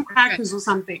 Eat some crackers or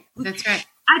something. That's right.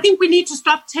 I think we need to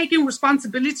stop taking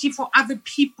responsibility for other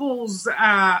people's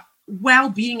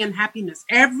well-being and happiness.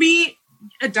 Every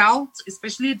adult,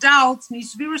 especially adults,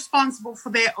 needs to be responsible for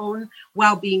their own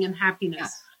well-being and happiness. Yeah.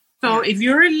 So if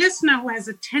you're a listener who has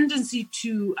a tendency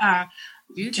to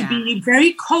be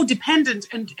very codependent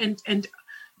and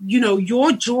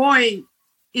your joy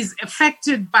is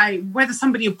affected by whether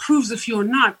somebody approves of you or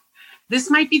not, this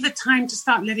might be the time to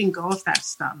start letting go of that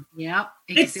stuff. Yep.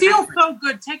 Exactly. It feels so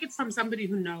good. Take it from somebody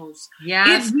who knows.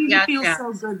 Yes, it really feels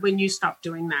so good when you stop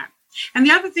doing that. And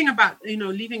the other thing about,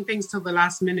 leaving things till the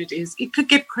last minute is it could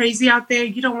get crazy out there.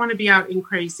 You don't want to be out in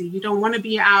crazy. You don't want to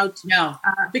be out. No.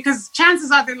 Because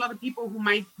chances are there are a lot of people who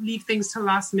might leave things till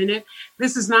last minute.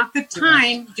 This is not the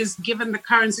time, just given the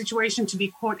current situation, to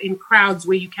be caught in crowds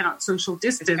where you cannot social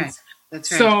distance. That's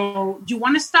right. So you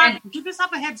want to give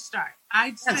yourself a head start.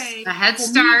 I'd say a head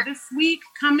start. This week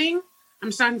coming,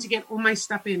 I'm starting to get all my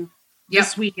stuff in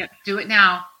this week. Yep. Do it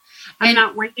now. I'm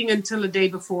not waiting until the day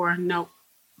before. No.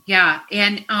 Yeah.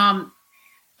 And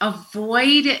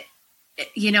avoid,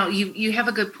 you have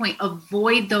a good point.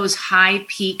 Avoid those high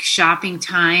peak shopping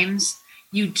times.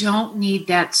 You don't need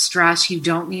that stress. You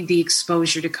don't need the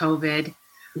exposure to COVID.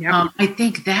 Yep. I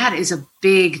think that is a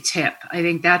big tip. I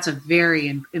think that's a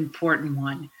very important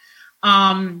one.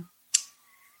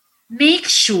 Make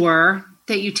sure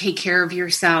that you take care of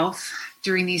yourself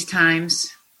during these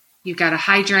times. You got to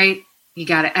hydrate. You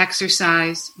got to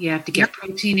exercise. You have to get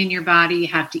protein in your body. You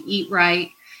have to eat right.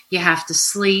 You have to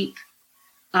sleep.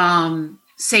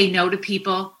 Say no to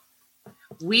people.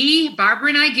 Barbara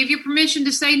and I give you permission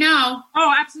to say no.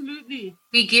 Oh, absolutely.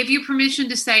 We give you permission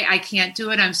to say, I can't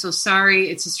do it. I'm so sorry.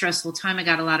 It's a stressful time. I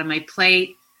got a lot on my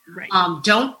plate. Right.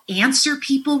 Don't answer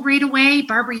people right away.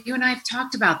 Barbara, you and I have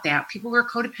talked about that. People who are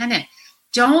codependent.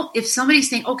 If somebody's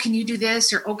saying, oh, can you do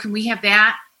this? Or, oh, can we have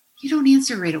that? You don't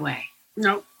answer right away.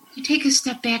 No. You take a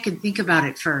step back and think about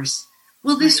it first.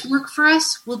 Will this work for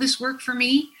us? Will this work for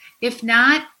me? If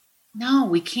not, no,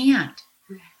 we can't.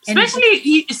 Especially,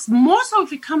 it's more so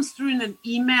if it comes through in an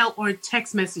email or a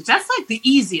text message. That's like the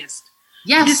easiest.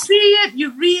 Yes. You see it,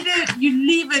 you read it, you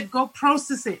leave it, go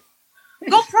process it.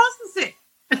 Go process it.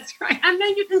 That's right. And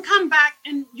then you can come back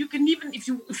and you can even, if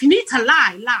you need to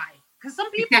lie. Because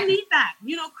some people need that.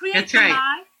 Create a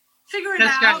lie, figure it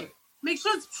out, make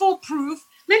sure it's foolproof,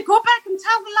 then go back and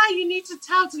tell the lie you need to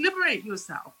tell to liberate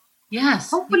yourself.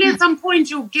 Yes. Hopefully at some point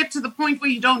you'll get to the point where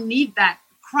you don't need that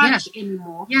crutch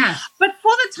anymore. Yeah. But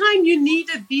for the time you need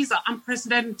it, these are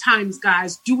unprecedented times,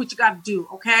 guys. Do what you got to do,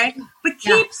 okay? But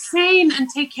keep sane and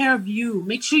take care of you.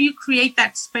 Make sure you create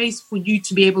that space for you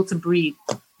to be able to breathe.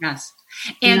 Yes.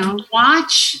 And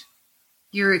watch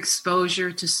your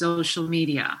exposure to social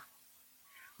media.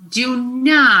 Do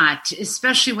not,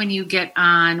 especially when you get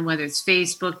on, whether it's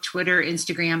Facebook, Twitter,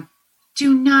 Instagram,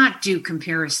 do not do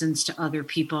comparisons to other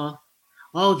people.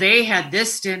 Oh, they had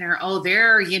this dinner. Oh,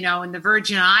 they're, in the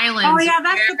Virgin Islands. Oh, yeah,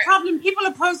 that's the problem. People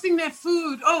are posting their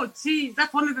food. Oh, geez,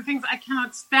 that's one of the things I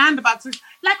cannot stand about. So,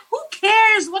 who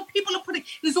cares what people are putting?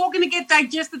 It's all going to get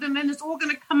digested and then it's all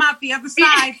going to come out the other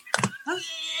side.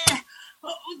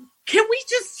 Can we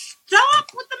just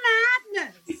stop with the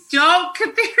madness? Don't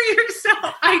compare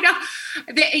yourself. I know.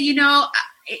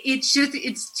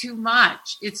 it's too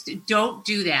much. Don't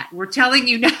do that. We're telling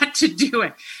you not to do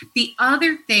it. The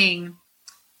other thing,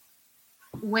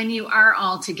 when you are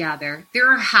all together,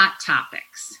 there are hot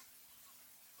topics.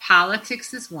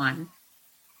 Politics is one,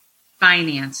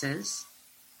 finances,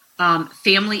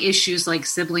 family issues like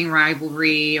sibling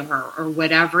rivalry or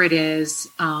whatever it is,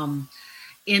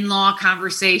 in-law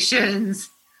conversations.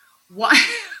 What?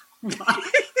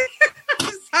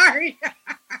 Sorry.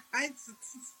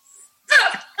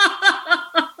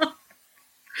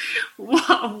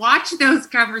 Watch those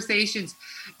conversations.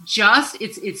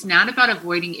 It's not about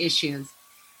avoiding issues.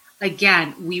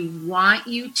 Again, we want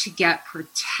you to get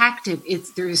protective.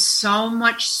 There's so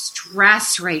much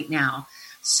stress right now.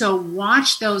 So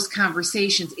watch those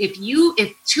conversations. If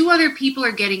two other people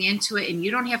are getting into it and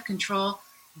you don't have control,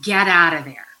 get out of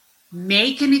there.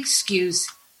 Make an excuse,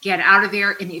 get out of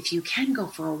there. And if you can, go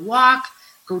for a walk,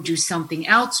 go do something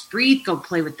else, breathe, go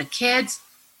play with the kids.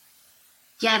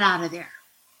 Get out of there.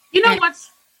 You know what?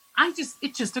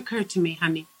 It just occurred to me,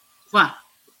 honey. What?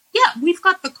 Yeah, we've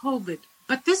got the COVID,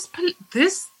 but this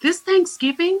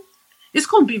Thanksgiving is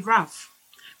going to be rough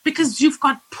because you've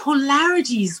got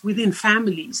polarities within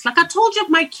families. Like I told you of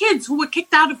my kids who were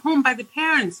kicked out of home by the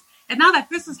parents. And now that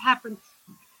this has happened,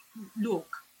 look,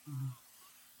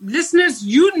 listeners,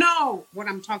 you know what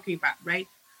I'm talking about, right?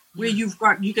 Where you're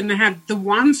going to have the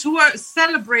ones who are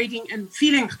celebrating and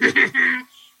feeling,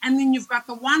 and then you've got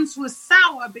the ones who are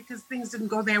sour because things didn't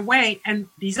go their way. And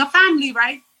these are family,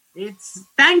 right? It's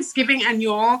Thanksgiving and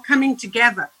you're all coming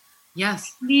together.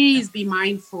 Yes. Please be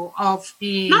mindful of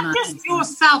not just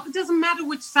yourself. It doesn't matter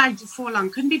which side you fall on.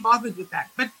 Couldn't be bothered with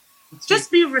that. But just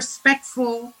be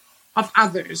respectful of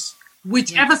others,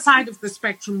 whichever side of the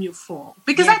spectrum you fall.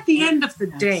 Because at the end of the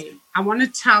day, I want to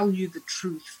tell you the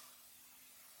truth.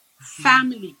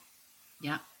 Family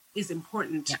is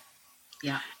important.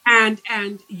 Yeah.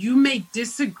 And you may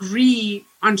disagree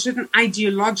on certain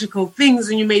ideological things,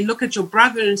 and you may look at your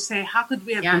brother and say, how could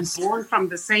we have been born from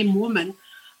the same woman?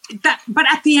 But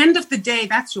at the end of the day,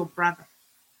 that's your brother.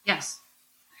 Yes.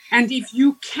 And if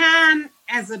you can,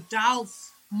 as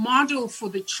adults, model for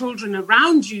the children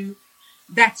around you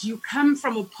that you come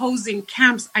from opposing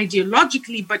camps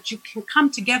ideologically, but you can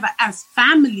come together as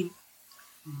family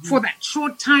for that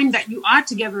short time that you are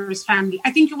together as family,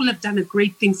 I think you will have done a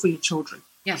great thing for your children.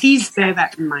 Yes. Please bear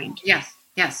that in mind.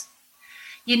 Yes.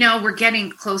 You know, we're getting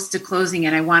close to closing,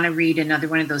 and I want to read another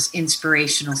one of those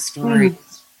inspirational stories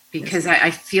because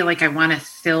I feel like I want to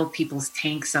fill people's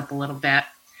tanks up a little bit.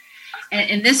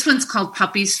 And this one's called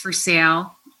Puppies for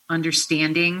Sale,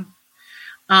 Understanding.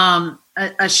 A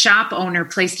shop owner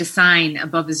placed a sign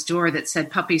above his door that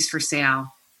said puppies for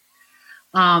sale.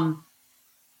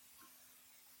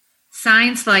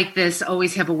 Signs like this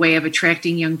always have a way of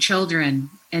attracting young children,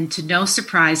 and to no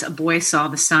surprise, a boy saw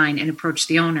the sign and approached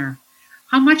the owner.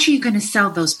 How much are you going to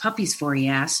sell those puppies for, he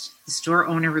asked. The store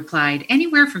owner replied,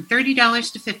 anywhere from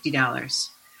 $30 to $50.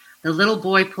 The little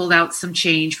boy pulled out some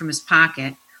change from his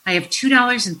pocket. I have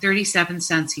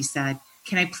 $2.37, he said.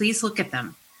 Can I please look at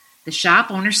them? The shop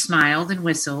owner smiled and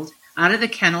whistled. Out of the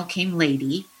kennel came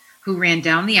Lady, who ran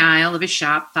down the aisle of his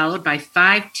shop, followed by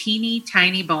 5 teeny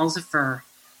tiny balls of fur.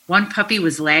 One puppy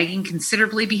was lagging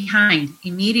considerably behind.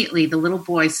 Immediately, the little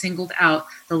boy singled out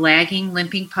the lagging,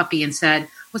 limping puppy and said,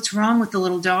 what's wrong with the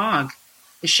little dog?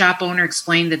 The shop owner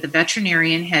explained that the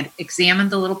veterinarian had examined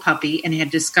the little puppy and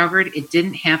had discovered it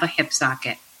didn't have a hip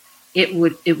socket. It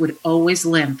would always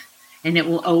limp, and it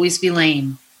will always be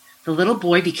lame. The little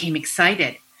boy became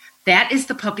excited. That is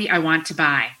the puppy I want to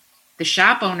buy. The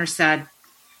shop owner said,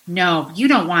 no, you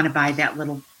don't want to buy that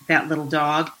little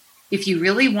dog. If you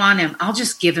really want him, I'll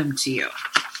just give him to you.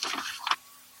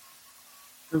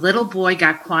 The little boy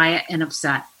got quiet and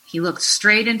upset. He looked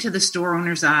straight into the store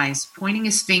owner's eyes, pointing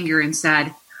his finger and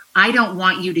said, I don't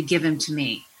want you to give him to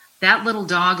me. That little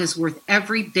dog is worth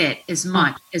every bit as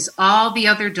much as all the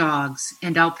other dogs,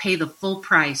 and I'll pay the full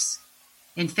price.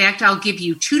 In fact, I'll give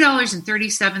you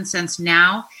 $2.37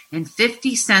 now and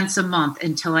 50 cents a month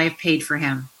until I have paid for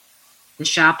him. The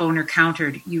shop owner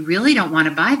countered, you really don't want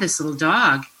to buy this little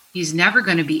dog. He's never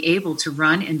going to be able to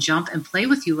run and jump and play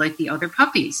with you like the other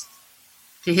puppies.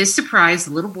 To his surprise,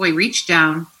 the little boy reached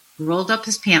down, rolled up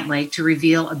his pant leg to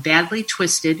reveal a badly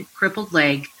twisted, crippled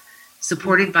leg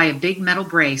supported by a big metal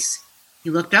brace. He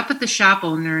looked up at the shop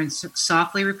owner and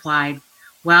softly replied,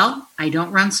 well, I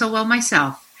don't run so well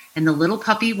myself, and the little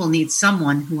puppy will need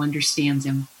someone who understands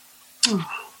him. Okay.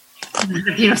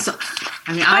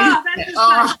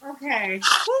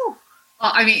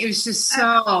 Well, I mean, it was just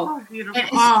so beautiful. And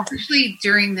especially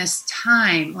during this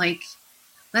time, like,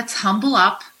 let's humble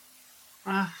up.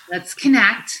 Let's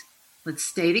connect. Let's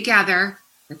stay together.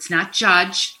 Let's not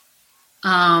judge.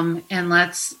 And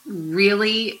let's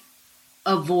really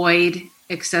avoid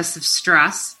excessive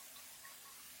stress.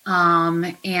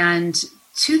 And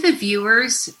to the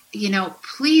viewers,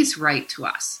 please write to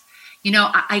us.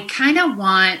 I kind of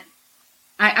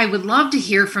I would love to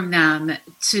hear from them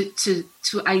to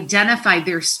identify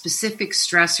their specific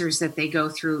stressors that they go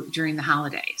through during the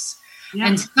holidays. Yeah.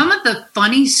 And some of the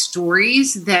funny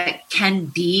stories that can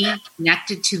be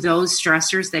connected to those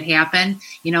stressors that happen,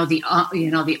 the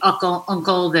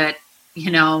uncle that,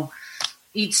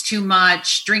 eats too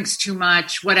much, drinks too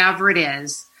much, whatever it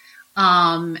is.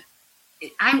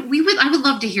 I would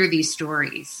love to hear these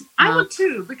stories. I would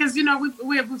too, because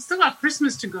we've still got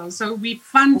Christmas to go, so it'd be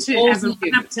fun to as a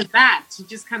run up to that to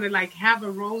just kind of like have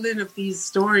a roll in of these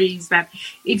stories. That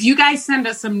if you guys send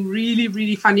us some really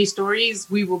really funny stories,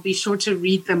 we will be sure to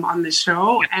read them on the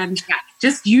show and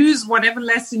just use whatever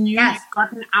lesson you've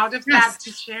gotten out of that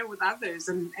to share with others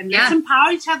and let's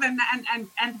empower each other and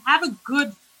have a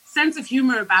good sense of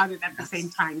humor about it at the same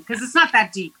time, because it's not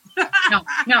that deep. No,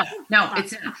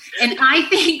 it's not. And I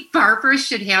think Barbara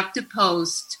should have to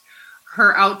post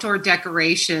her outdoor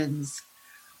decorations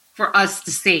for us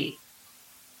to see.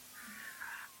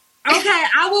 Okay,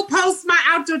 I will post my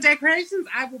outdoor decorations.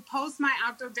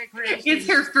 It's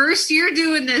her first year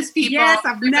doing this, people. Yes,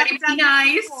 I've never done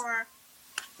that before.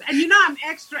 And I'm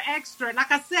extra.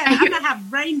 Like I said, I'm going to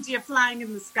have reindeer flying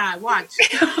in the sky. Watch.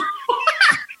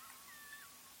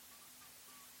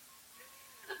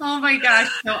 Oh my gosh.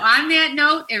 So on that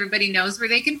note, everybody knows where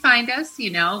they can find us,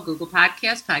 Google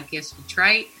Podcast, Podcast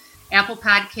Detroit, Apple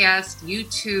Podcast,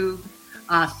 YouTube,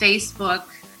 Facebook.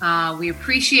 We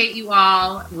appreciate you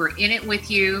all. We're in it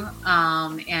with you.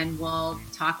 And we'll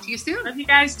talk to you soon. Love you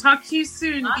guys. Talk to you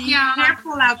soon. Be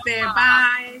careful out there.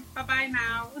 Bye. Bye-bye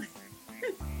now.